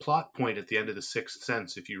big plot point at the end of The Sixth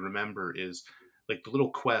Sense, if you remember, is like the little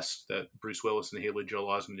quest that Bruce Willis and Haley Joel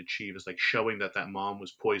Osment achieve is like showing that mom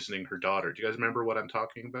was poisoning her daughter. Do you guys remember what I'm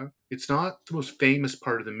talking about? It's not the most famous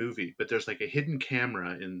part of the movie, but there's like a hidden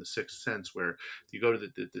camera in The Sixth Sense where you go to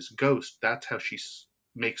this ghost. That's how she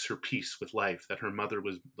makes her peace with life, that her mother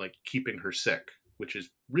was like keeping her sick, which is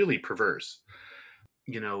really perverse.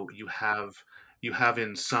 You have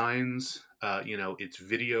in Signs, it's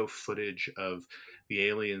video footage of the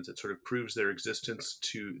aliens that sort of proves their existence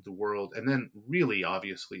to the world. And then really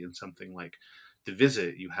obviously in something like The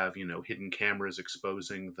Visit, you have, hidden cameras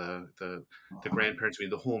exposing the grandparents. I mean,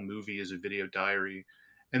 the whole movie is a video diary.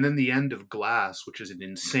 And then the end of Glass, which is an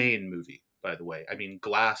insane movie, by the way. I mean,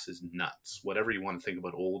 Glass is nuts. Whatever you want to think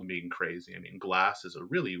about Old being crazy. I mean, Glass is a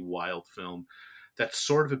really wild film that's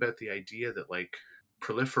sort of about the idea that like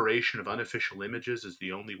proliferation of unofficial images is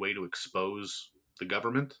the only way to expose the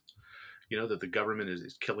government. That the government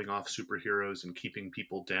is killing off superheroes and keeping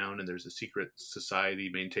people down, and there's a secret society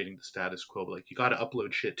maintaining the status quo. But, like, you got to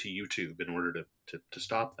upload shit to YouTube in order to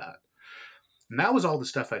stop that. And that was all the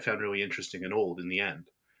stuff I found really interesting and Old in the end.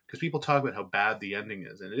 Because people talk about how bad the ending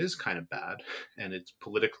is, and it is kind of bad, and it's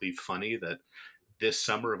politically funny that this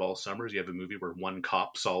summer of all summers, you have a movie where one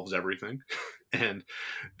cop solves everything. And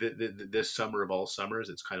this summer of all summers,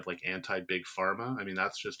 it's kind of like anti-big pharma. I mean,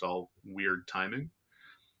 that's just all weird timing.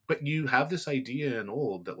 But you have this idea in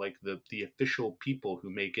Old that like the official people who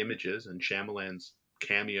make images, and Shyamalan's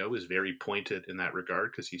cameo is very pointed in that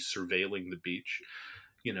regard because he's surveilling the beach.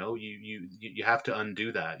 You have to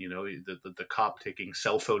undo that. The cop taking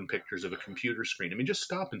cell phone pictures of a computer screen. I mean, just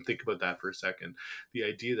stop and think about that for a second. The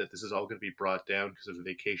idea that this is all going to be brought down because of a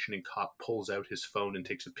vacationing cop pulls out his phone and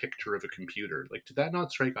takes a picture of a computer. Like, did that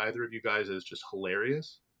not strike either of you guys as just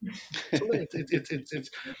hilarious?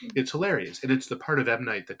 It's hilarious, and it's the part of M.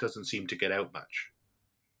 Night that doesn't seem to get out much,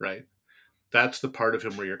 right? That's the part of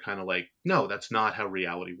him where you're kind of like, no, that's not how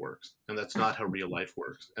reality works, and that's not how real life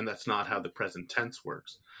works, and that's not how the present tense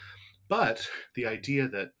works. But the idea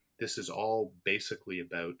that this is all basically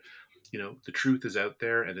about, the truth is out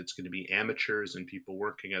there, and it's going to be amateurs and people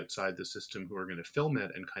working outside the system who are going to film it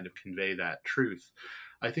and kind of convey that truth,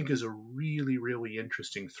 I think is a really, really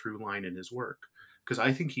interesting through line in his work. Because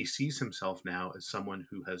I think he sees himself now as someone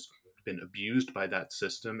who has been abused by that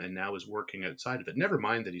system and now is working outside of it. Never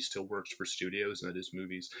mind that he still works for studios and that his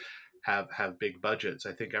movies have big budgets.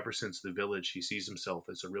 I think ever since The Village, he sees himself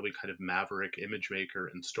as a really kind of maverick image maker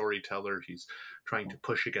and storyteller. He's trying to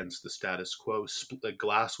push against the status quo.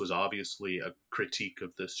 Glass was obviously a critique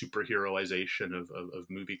of the superheroization of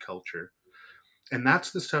movie culture. And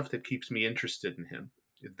that's the stuff that keeps me interested in him.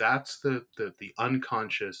 That's the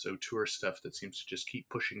unconscious auteur stuff that seems to just keep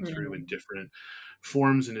pushing through in different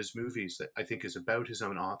forms in his movies that I think is about his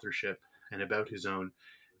own authorship and about his own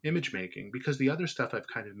image making, because the other stuff I've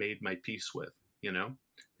kind of made my peace with.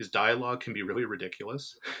 His dialogue can be really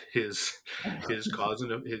ridiculous. His cause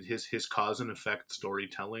and effect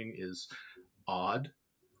storytelling is odd.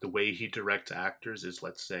 The way he directs actors is,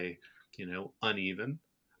 let's say, uneven.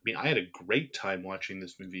 I mean, I had a great time watching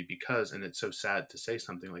this movie because, and it's so sad to say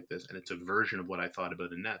something like this, and it's a version of what I thought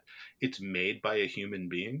about Annette. It's made by a human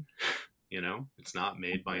being, it's not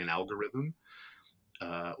made by an algorithm,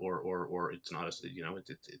 or it's not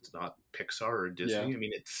it's not Pixar or Disney. Yeah. I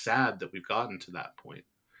mean, it's sad that we've gotten to that point.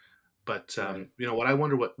 But right. What I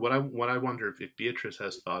wonder if Beatrice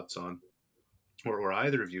has thoughts on, or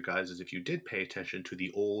either of you guys, is if you did pay attention to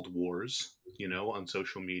the old wars, on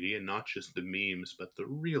social media, and not just the memes, but the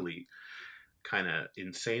really kind of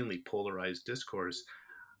insanely polarized discourse.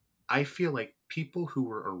 I feel like people who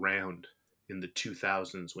were around in the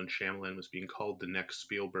 2000s when Shyamalan was being called the next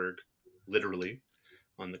Spielberg, literally,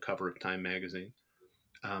 on the cover of Time magazine.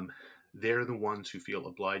 They're the ones who feel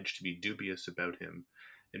obliged to be dubious about him.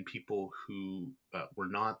 And people who were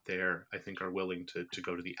not there, I think, are willing to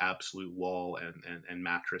go to the absolute wall and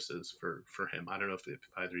mattresses for him. I don't know if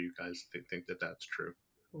either of you guys think that that's true.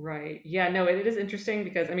 Right. Yeah, no, it is interesting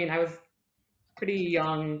because, I mean, I was pretty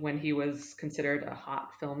young when he was considered a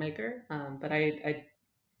hot filmmaker, but I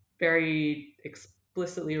very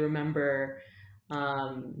explicitly remember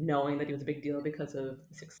knowing that he was a big deal because of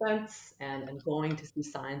The Sixth Sense and going to see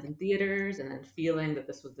Signs in theaters and then feeling that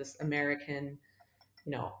this was this American,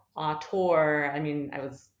 auteur. I mean, I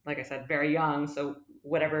was, like I said, very young, so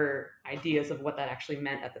whatever ideas of what that actually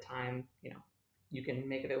meant at the time, you can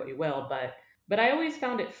make of it what you will. But I always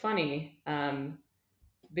found it funny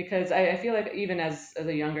because I feel like even as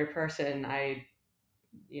a younger person, I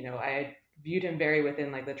viewed him very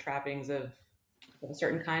within like the trappings of a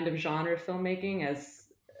certain kind of genre filmmaking as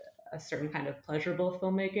a certain kind of pleasurable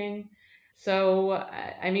filmmaking. So,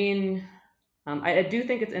 I mean, I do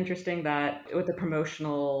think it's interesting that with the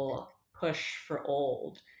promotional push for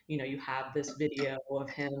Old, you have this video of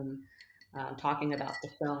him talking about the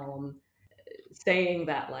film, saying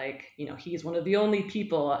that, like, he's one of the only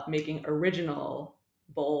people making original,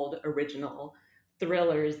 bold, original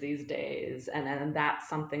thrillers these days. And then that's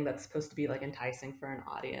something that's supposed to be like enticing for an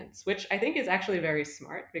audience, which I think is actually very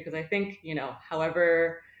smart because I think,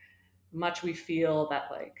 however much we feel that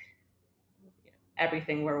like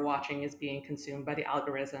everything we're watching is being consumed by the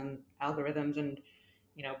algorithms and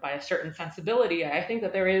by a certain sensibility, I think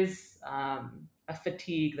that there is a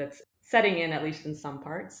fatigue that's setting in, at least in some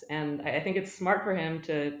parts, and I think it's smart for him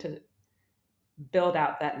to build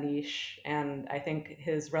out that niche. And I think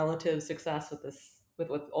his relative success with this with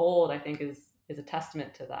Old, I think, is a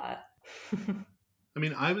testament to that. I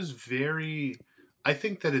mean, I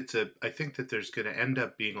think that there's going to end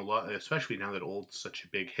up being a lot, especially now that Old's such a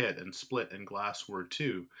big hit and Split and Glass were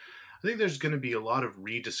too. I think there's going to be a lot of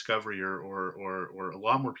rediscovery or a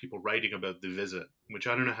lot more people writing about The Visit, which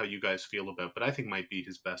I don't know how you guys feel about, but I think might be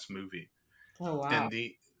his best movie. Oh wow. And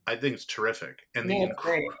I think it's terrific. And No, it's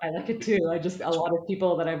great. I like it too. A lot of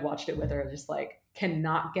people that I've watched it with are just like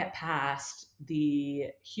cannot get past the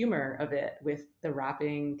humor of it with the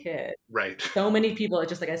rapping kid. Right. So many people, it's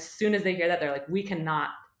just like as soon as they hear that, they're like, we cannot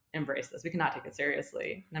embrace this. We cannot take it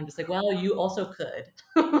seriously. And I'm just like, well, you also could.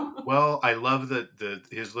 Well, I love that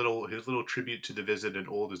his little tribute to The Visit and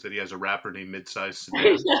Old is that he has a rapper named Midsize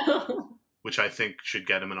Sedan, which I think should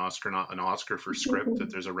get him an Oscar, not an Oscar for script.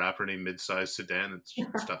 That there's a rapper named Midsize Sedan.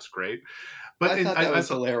 Stuff's great. But I thought that was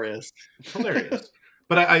hilarious. Hilarious.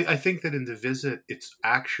 But I think that in The Visit, it's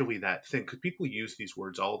actually that thing, because people use these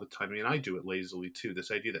words all the time. I mean, I do it lazily too.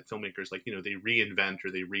 This idea that filmmakers, like, they reinvent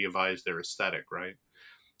or they revise their aesthetic, right?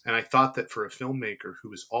 And I thought that for a filmmaker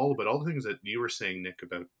who is all about all the things that you were saying, Nick,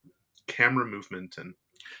 about camera movement and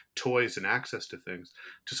toys and access to things,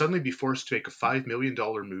 to suddenly be forced to make a $5 million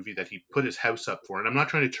movie that he put his house up for. And I'm not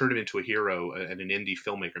trying to turn him into a hero and an indie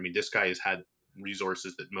filmmaker. I mean, this guy has had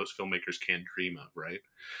resources that most filmmakers can't dream of, right?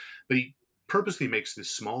 But he purposely makes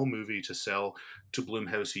this small movie to sell to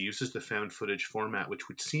Blumhouse. He uses the found footage format, which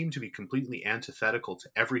would seem to be completely antithetical to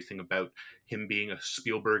everything about him being a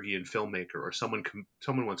Spielbergian filmmaker, or someone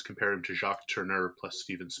once compared him to Jacques Tourneur plus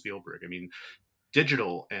Steven Spielberg. I mean,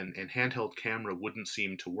 digital and handheld camera wouldn't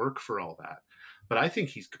seem to work for all that. But I think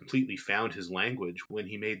he's completely found his language when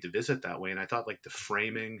he made The Visit that way. And I thought like the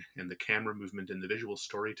framing and the camera movement and the visual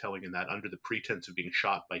storytelling in that, under the pretense of being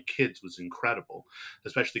shot by kids, was incredible,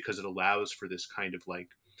 especially because it allows for this kind of like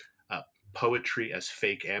poetry as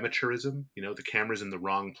fake amateurism. The camera's in the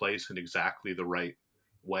wrong place in exactly the right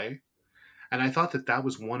way. And I thought that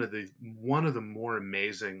was one of the more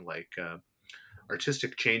amazing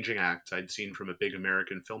artistic changing acts I'd seen from a big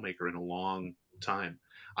American filmmaker in a long time.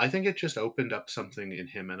 I think it just opened up something in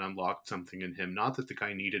him and unlocked something in him. Not that the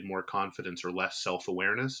guy needed more confidence or less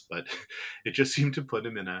self-awareness, but it just seemed to put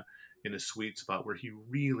him in a sweet spot where he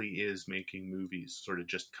really is making movies sort of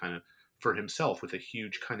just kind of for himself, with a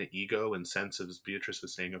huge kind of ego and sense of, as Beatrice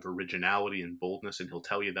was saying, of originality and boldness, and he'll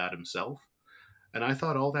tell you that himself. And I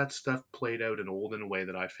thought all that stuff played out in Old in a way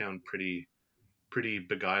that I found pretty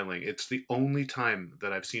beguiling. It's the only time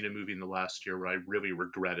that I've seen a movie in the last year where I really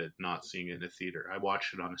regretted not seeing it in a theater. I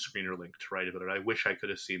watched it on a screener link to write about it. I wish I could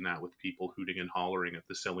have seen that with people hooting and hollering at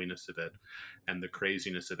the silliness of it and the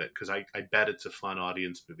craziness of it, because I bet it's a fun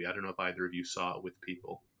audience movie. I don't know if either of you saw it with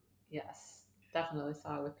people. Yes, definitely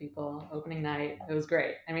saw it with people. Opening night, it was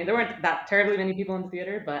great. I mean, there weren't that terribly many people in the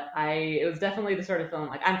theater, but it was definitely the sort of film,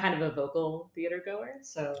 like, I'm kind of a vocal theater goer,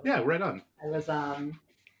 so yeah, right on. I was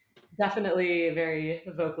definitely very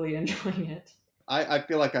vocally enjoying it. I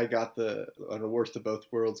feel like I got the worst of both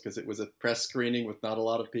worlds because it was a press screening with not a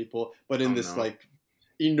lot of people, but in this like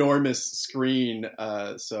enormous screen,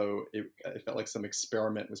 so it felt like some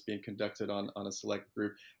experiment was being conducted on a select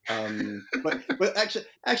group. But actually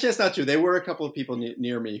that's not true. There were a couple of people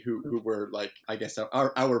near me who were like, I guess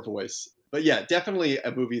our voice. But yeah, definitely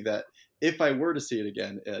a movie that if I were to see it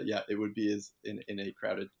again, it would be in a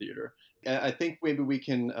crowded theater. I think maybe we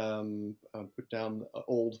can put down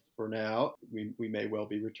old for now. We may well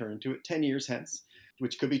be returning to it 10 years hence,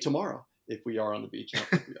 which could be tomorrow if we are on the beach. I don't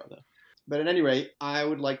think we are, though. But at any rate, I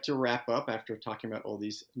would like to wrap up after talking about all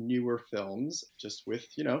these newer films, just with,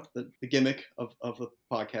 the gimmick of the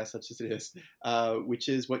podcast, such as it is, which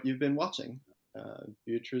is what you've been watching.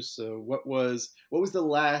 Beatrice, what was the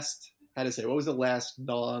last, what was the last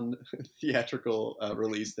non-theatrical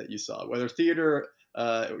release that you saw, whether theater,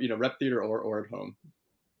 rep theater or at home?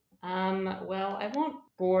 Well, I won't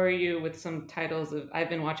bore you with some titles I've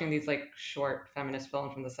been watching these like short feminist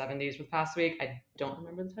films from the 70s for the past week. I don't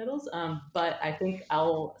remember the titles, but I think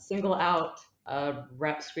I'll single out a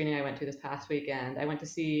rep screening I went to this past weekend. I went to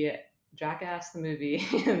see Jackass the movie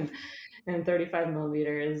in 35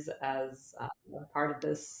 millimeters as part of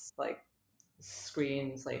this like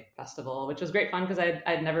screens like festival, which was great fun because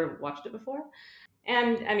I'd never watched it before.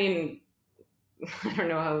 And I mean, I don't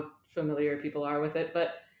know how familiar people are with it,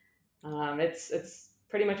 but it's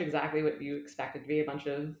pretty much exactly what you expect it to be: a bunch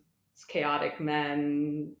of chaotic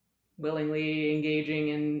men willingly engaging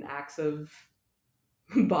in acts of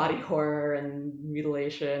body horror and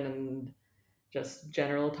mutilation and just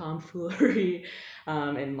general tomfoolery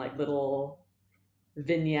in like little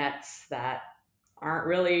vignettes that aren't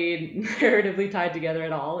really narratively tied together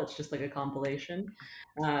at all. It's just like a compilation.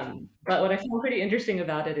 But what I found pretty interesting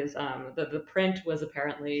about it is the print was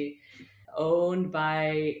apparently owned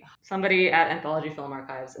by somebody at Anthology Film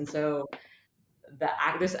Archives, and so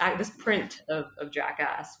this print of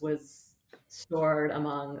Jackass was stored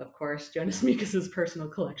among, of course, Jonas Meekas's personal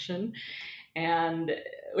collection, and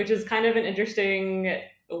which is kind of an interesting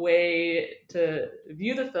way to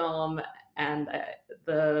view the film. And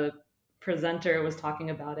the presenter was talking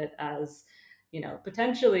about it as,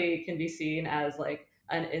 potentially can be seen as like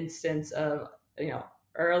an instance of,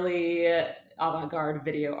 early avant-garde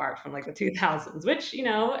video art from like the 2000s, which,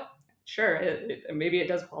 sure, maybe it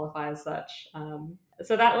does qualify as such.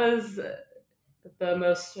 So that was the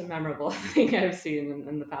most memorable thing I've seen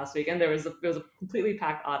in the past week. And there was a completely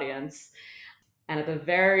packed audience. And at the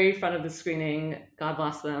very front of the screening, God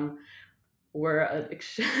bless them, were a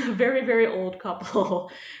very, very old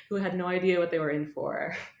couple who had no idea what they were in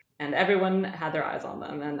for. And everyone had their eyes on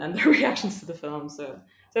them and their reactions to the film. So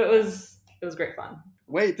it was great fun.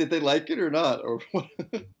 Wait, did they like it or not? Or what?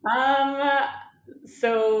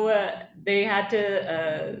 So they had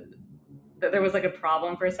to. There was like a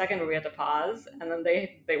problem for a second where we had to pause, and then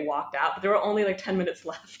they walked out. But there were only like 10 minutes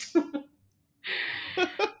left. So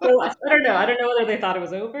I don't know. I don't know whether they thought it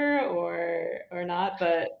was over or not.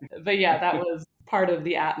 But yeah, that was part of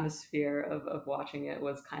the atmosphere of watching it,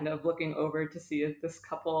 was kind of looking over to see if this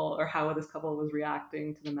couple, or how this couple was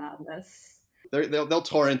reacting to the madness. They'll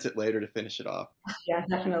torrent it later to finish it off. Yeah,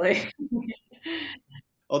 definitely.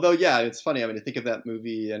 Although, yeah, it's funny. I mean, to think of that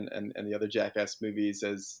movie and the other Jackass movies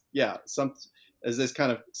as this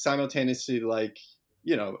kind of simultaneously, like,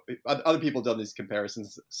 other people done these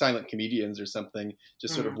comparisons, silent comedians or something,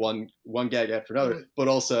 just sort of one gag after another, but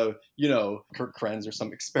also, Kirk Krenz or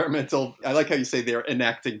some experimental. I like how you say they're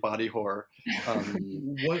enacting body horror.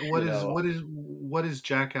 What is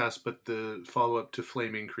Jackass but the follow up to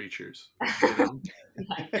Flaming Creatures? Yeah,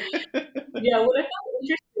 what I found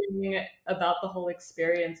interesting about the whole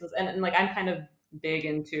experience was, and like I'm kind of big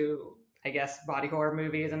into, I guess, body horror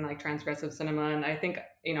movies and like transgressive cinema, and I think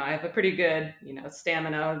I have a pretty good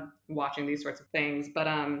stamina watching these sorts of things. But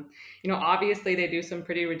obviously they do some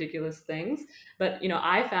pretty ridiculous things. But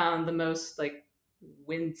I found the most like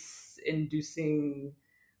wince-inducing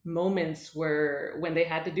moments were when they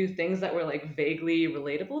had to do things that were like vaguely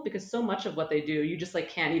relatable, because so much of what they do you just like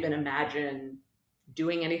can't even imagine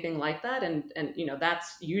doing anything like that. And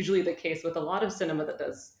that's usually the case with a lot of cinema that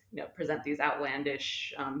does present these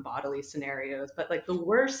outlandish bodily scenarios. But like the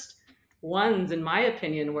worst ones, in my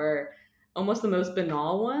opinion, were almost the most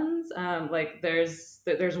banal ones. Like there's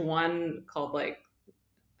one called, like,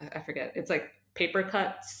 I forget, it's like paper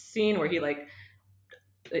cut scene where he like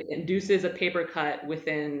induces a paper cut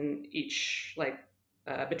within each, like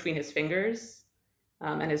between his fingers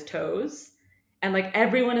and his toes. And like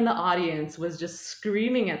everyone in the audience was just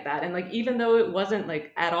screaming at that. And like, even though it wasn't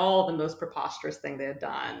like at all the most preposterous thing they had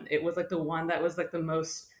done, it was like the one that was like the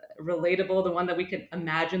most relatable, the one that we could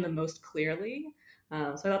imagine the most clearly. So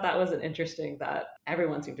I thought that was interesting that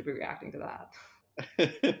everyone seemed to be reacting to that.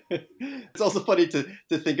 It's also funny to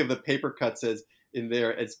think of the paper cuts as in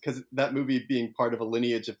there, as because that movie being part of a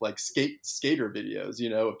lineage of like skater videos,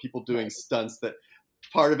 of people doing stunts that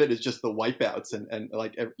part of it is just the wipeouts and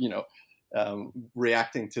like,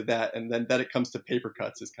 reacting to that, and then that it comes to paper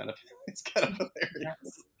cuts is kind of it's kind of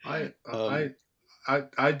hilarious.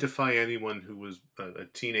 I defy anyone who was a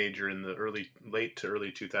teenager in the late to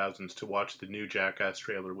early 2000s to watch the new Jackass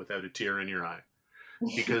trailer without a tear in your eye,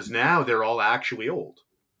 because now they're all actually old.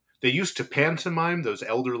 They used to pantomime those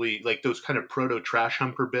elderly, like those kind of proto trash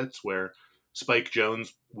humper bits where Spike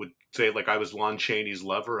Jonze would say, like, I was Lon Chaney's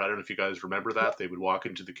lover. I don't know if you guys remember that. They would walk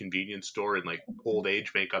into the convenience store in like old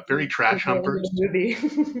age makeup, very trash humpers,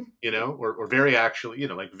 or very actually,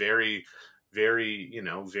 like very, very,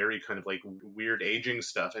 very kind of like weird aging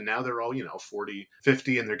stuff. And now they're all, 40,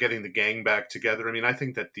 50, and they're getting the gang back together. I mean, I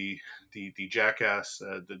think that the Jackass,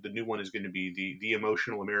 the new one is going to be the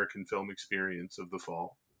emotional American film experience of the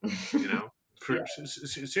fall.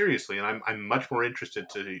 Seriously, and I'm much more interested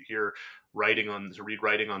to read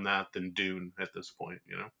writing on that than Dune at this point.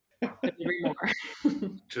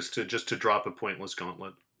 just to drop a pointless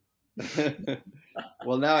gauntlet.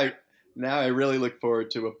 Well, now I really look forward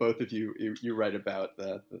to what both of you write about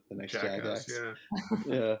the next Jackass.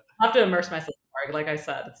 Yeah. I have to immerse myself more. Like I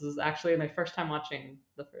said, this is actually my first time watching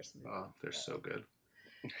the first movie. Oh, they're so good.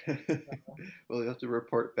 Well, you'll have to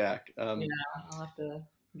report back. I'll have to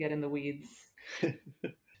get in the weeds.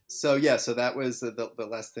 So that was the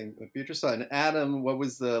last thing Beatrice saw. And Adam, what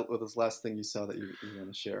was the last thing you saw that you want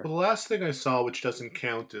to share? Well, the last thing I saw, which doesn't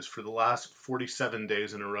count, is for the last 47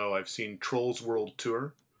 days in a row, I've seen Trolls World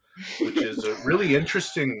Tour, which is a really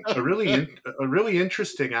interesting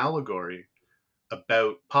allegory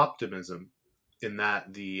about poptimism, in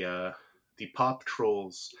that the pop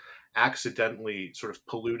trolls accidentally sort of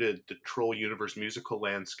polluted the troll universe musical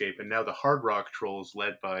landscape, and now the hard rock trolls,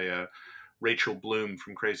 led by Rachel Bloom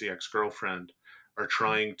from Crazy Ex-Girlfriend, are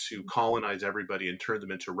trying to colonize everybody and turn them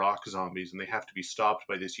into rock zombies, and they have to be stopped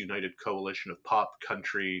by this united coalition of pop,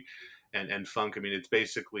 country, and funk. I mean, it's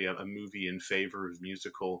basically a movie in favor of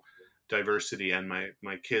musical diversity, and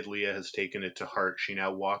my kid Leah has taken it to heart. She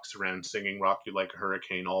now walks around singing Rock You Like a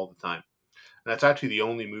Hurricane all the time. And that's actually the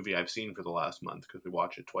only movie I've seen for the last month, because we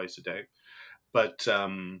watch it twice a day. But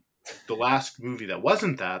the last movie that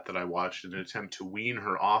wasn't that I watched in an attempt to wean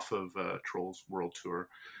her off of Trolls World Tour,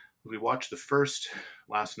 we watched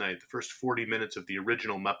last night, the first 40 minutes of the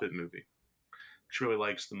original Muppet movie. She really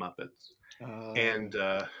likes the Muppets. And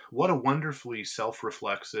what a wonderfully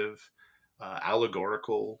self-reflexive,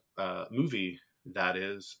 allegorical movie that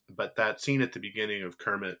is. But that scene at the beginning of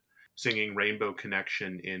Kermit singing Rainbow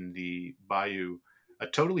Connection in the bayou, a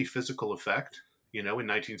totally physical effect. In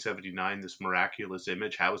 1979, this miraculous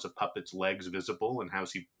image, how is a puppet's legs visible, and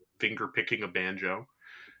how's he finger picking a banjo,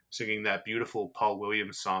 singing that beautiful Paul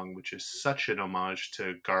Williams song, which is such an homage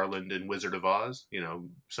to Garland and Wizard of Oz,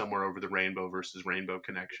 Somewhere Over the Rainbow versus Rainbow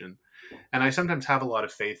Connection. And I sometimes have a lot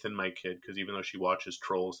of faith in my kid, because even though she watches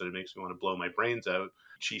Trolls and it makes me want to blow my brains out,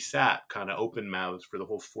 she sat kind of open-mouthed for the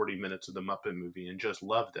whole 40 minutes of the Muppet movie and just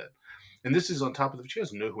loved it. And this is on top of she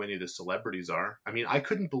doesn't know who any of the celebrities are. I mean, I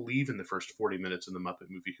couldn't believe in the first 40 minutes of the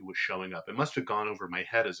Muppet movie who was showing up. It must have gone over my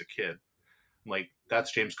head as a kid. Like,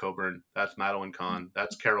 that's James Coburn, that's Madeline Kahn,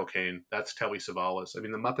 that's Carol Kane, that's Telly Savalas. I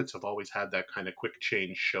mean, the Muppets have always had that kind of quick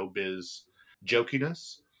change showbiz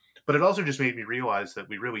jokiness. But it also just made me realize that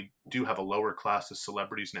we really do have a lower class of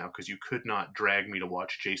celebrities now, because you could not drag me to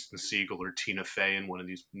watch Jason Segel or Tina Fey in one of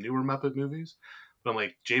these newer Muppet movies. But I'm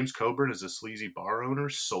like, James Coburn as a sleazy bar owner,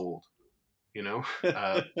 sold.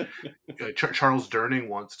 Charles Durning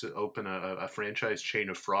wants to open a franchise chain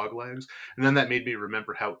of frog legs. And then that made me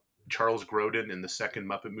remember how Charles Grodin in the second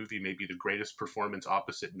Muppet movie may be the greatest performance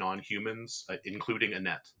opposite non-humans, including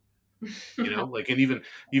Annette. Like an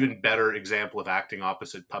even better example of acting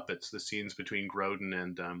opposite puppets, the scenes between Grodin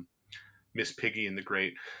and Miss Piggy in The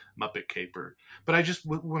Great Muppet Caper. But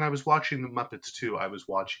when I was watching the Muppets too, I was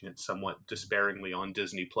watching it somewhat despairingly on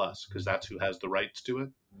Disney Plus, because that's who has the rights to it.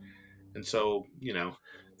 And so,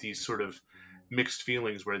 these sort of mixed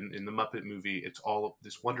feelings, where in the Muppet movie, it's all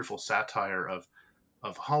this wonderful satire of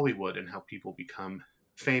Hollywood and how people become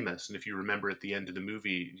famous. And if you remember at the end of the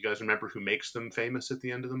movie, you guys remember who makes them famous at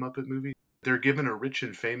the end of the Muppet movie? They're given a rich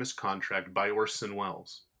and famous contract by Orson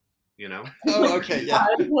Welles. Oh, okay, yeah.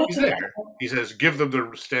 He's there. He says, give them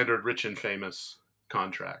the standard rich and famous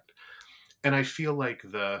contract. And I feel like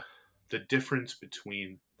the the difference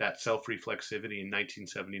between that self-reflexivity in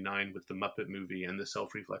 1979 with the Muppet movie and the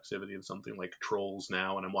self-reflexivity of something like Trolls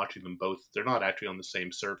now, and I'm watching them both. They're not actually on the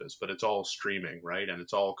same service, but it's all streaming, right? And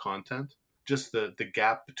it's all content. Just the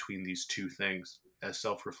gap between these two things as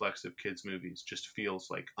self-reflexive kids movies just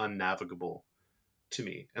feels like unnavigable to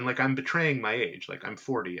me. And like, I'm betraying my age. Like, I'm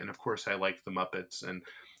 40, and of course I like the Muppets, and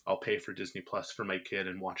I'll pay for Disney Plus for my kid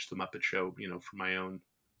and watch the Muppet Show, for my own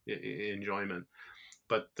enjoyment.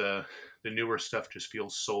 But the newer stuff just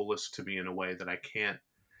feels soulless to me in a way that I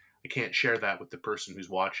can't share that with the person who's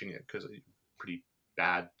watching it, because it's pretty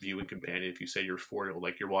bad viewing companion if you say you're 40,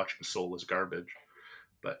 like you're watching soulless garbage.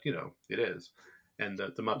 But it is. And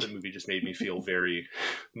the Muppet movie just made me feel very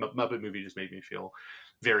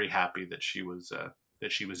very happy that she was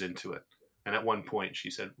into it. And at one point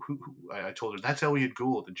she said, I told her, that's Elliot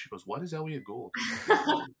Gould, and she goes, what is Elliot Gould?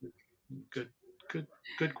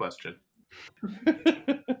 Good question.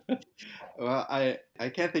 Well, I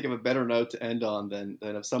can't think of a better note to end on than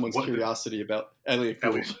of someone's curiosity about Elliot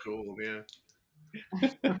Gould. Elliot Gould, yeah.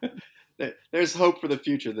 There's hope for the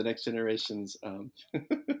future, the next generations.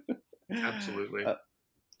 Absolutely.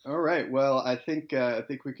 All right. Well, I think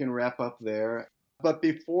we can wrap up there. But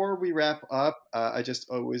before we wrap up, I just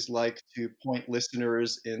always like to point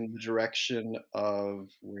listeners in the direction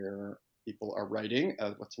of where people are writing,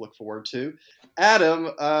 what to look forward to.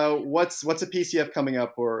 Adam, what's a piece you have coming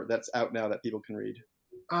up or that's out now that people can read?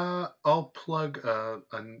 I'll plug.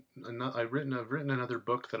 I've written another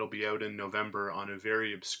book that'll be out in November on a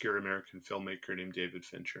very obscure American filmmaker named David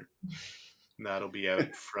Fincher. And that'll be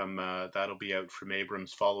out from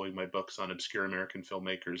Abrams, following my books on obscure American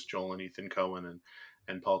filmmakers, Joel and Ethan Coen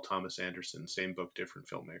and Paul Thomas Anderson. Same book, different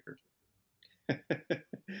filmmakers.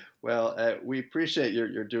 Well, we appreciate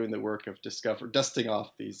you're doing the work of dusting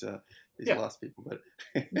off these lost people. But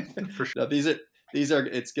for sure. No, these are.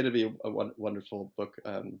 It's going to be a wonderful book.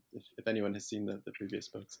 If anyone has seen the previous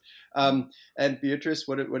books. And Beatrice,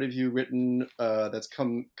 what have you written that's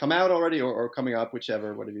come out already or coming up,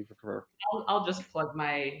 whichever? What do you prefer? I'll just plug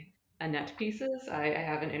my Annette pieces. I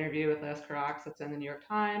have an interview with Les Carax that's in the New York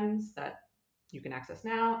Times that you can access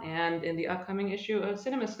now. And in the upcoming issue of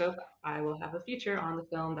CinemaScope, I will have a feature on the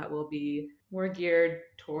film that will be more geared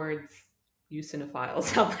towards you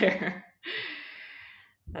cinephiles out there.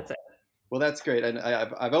 That's it. Well, that's great, and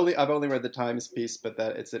I've only read the Times piece, but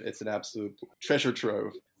that it's an absolute treasure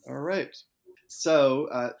trove. All right. So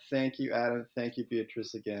thank you, Adam. Thank you,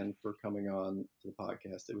 Beatrice, again for coming on to the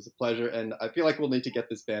podcast. It was a pleasure, and I feel like we'll need to get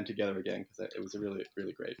this band together again because it was a really,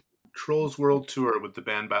 really great. Trolls World Tour with the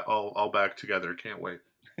band all back together. Can't wait.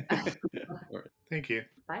 All right. Thank you.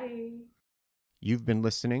 Bye. You've been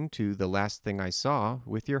listening to The Last Thing I Saw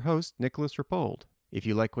with your host, Nicholas Rapold. If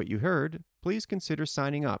you like what you heard, please consider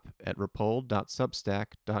signing up at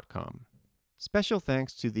rapold.substack.com. Special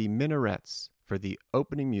thanks to the Minarets for the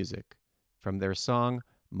opening music from their song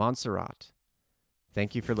Montserrat.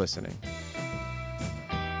 Thank you for listening.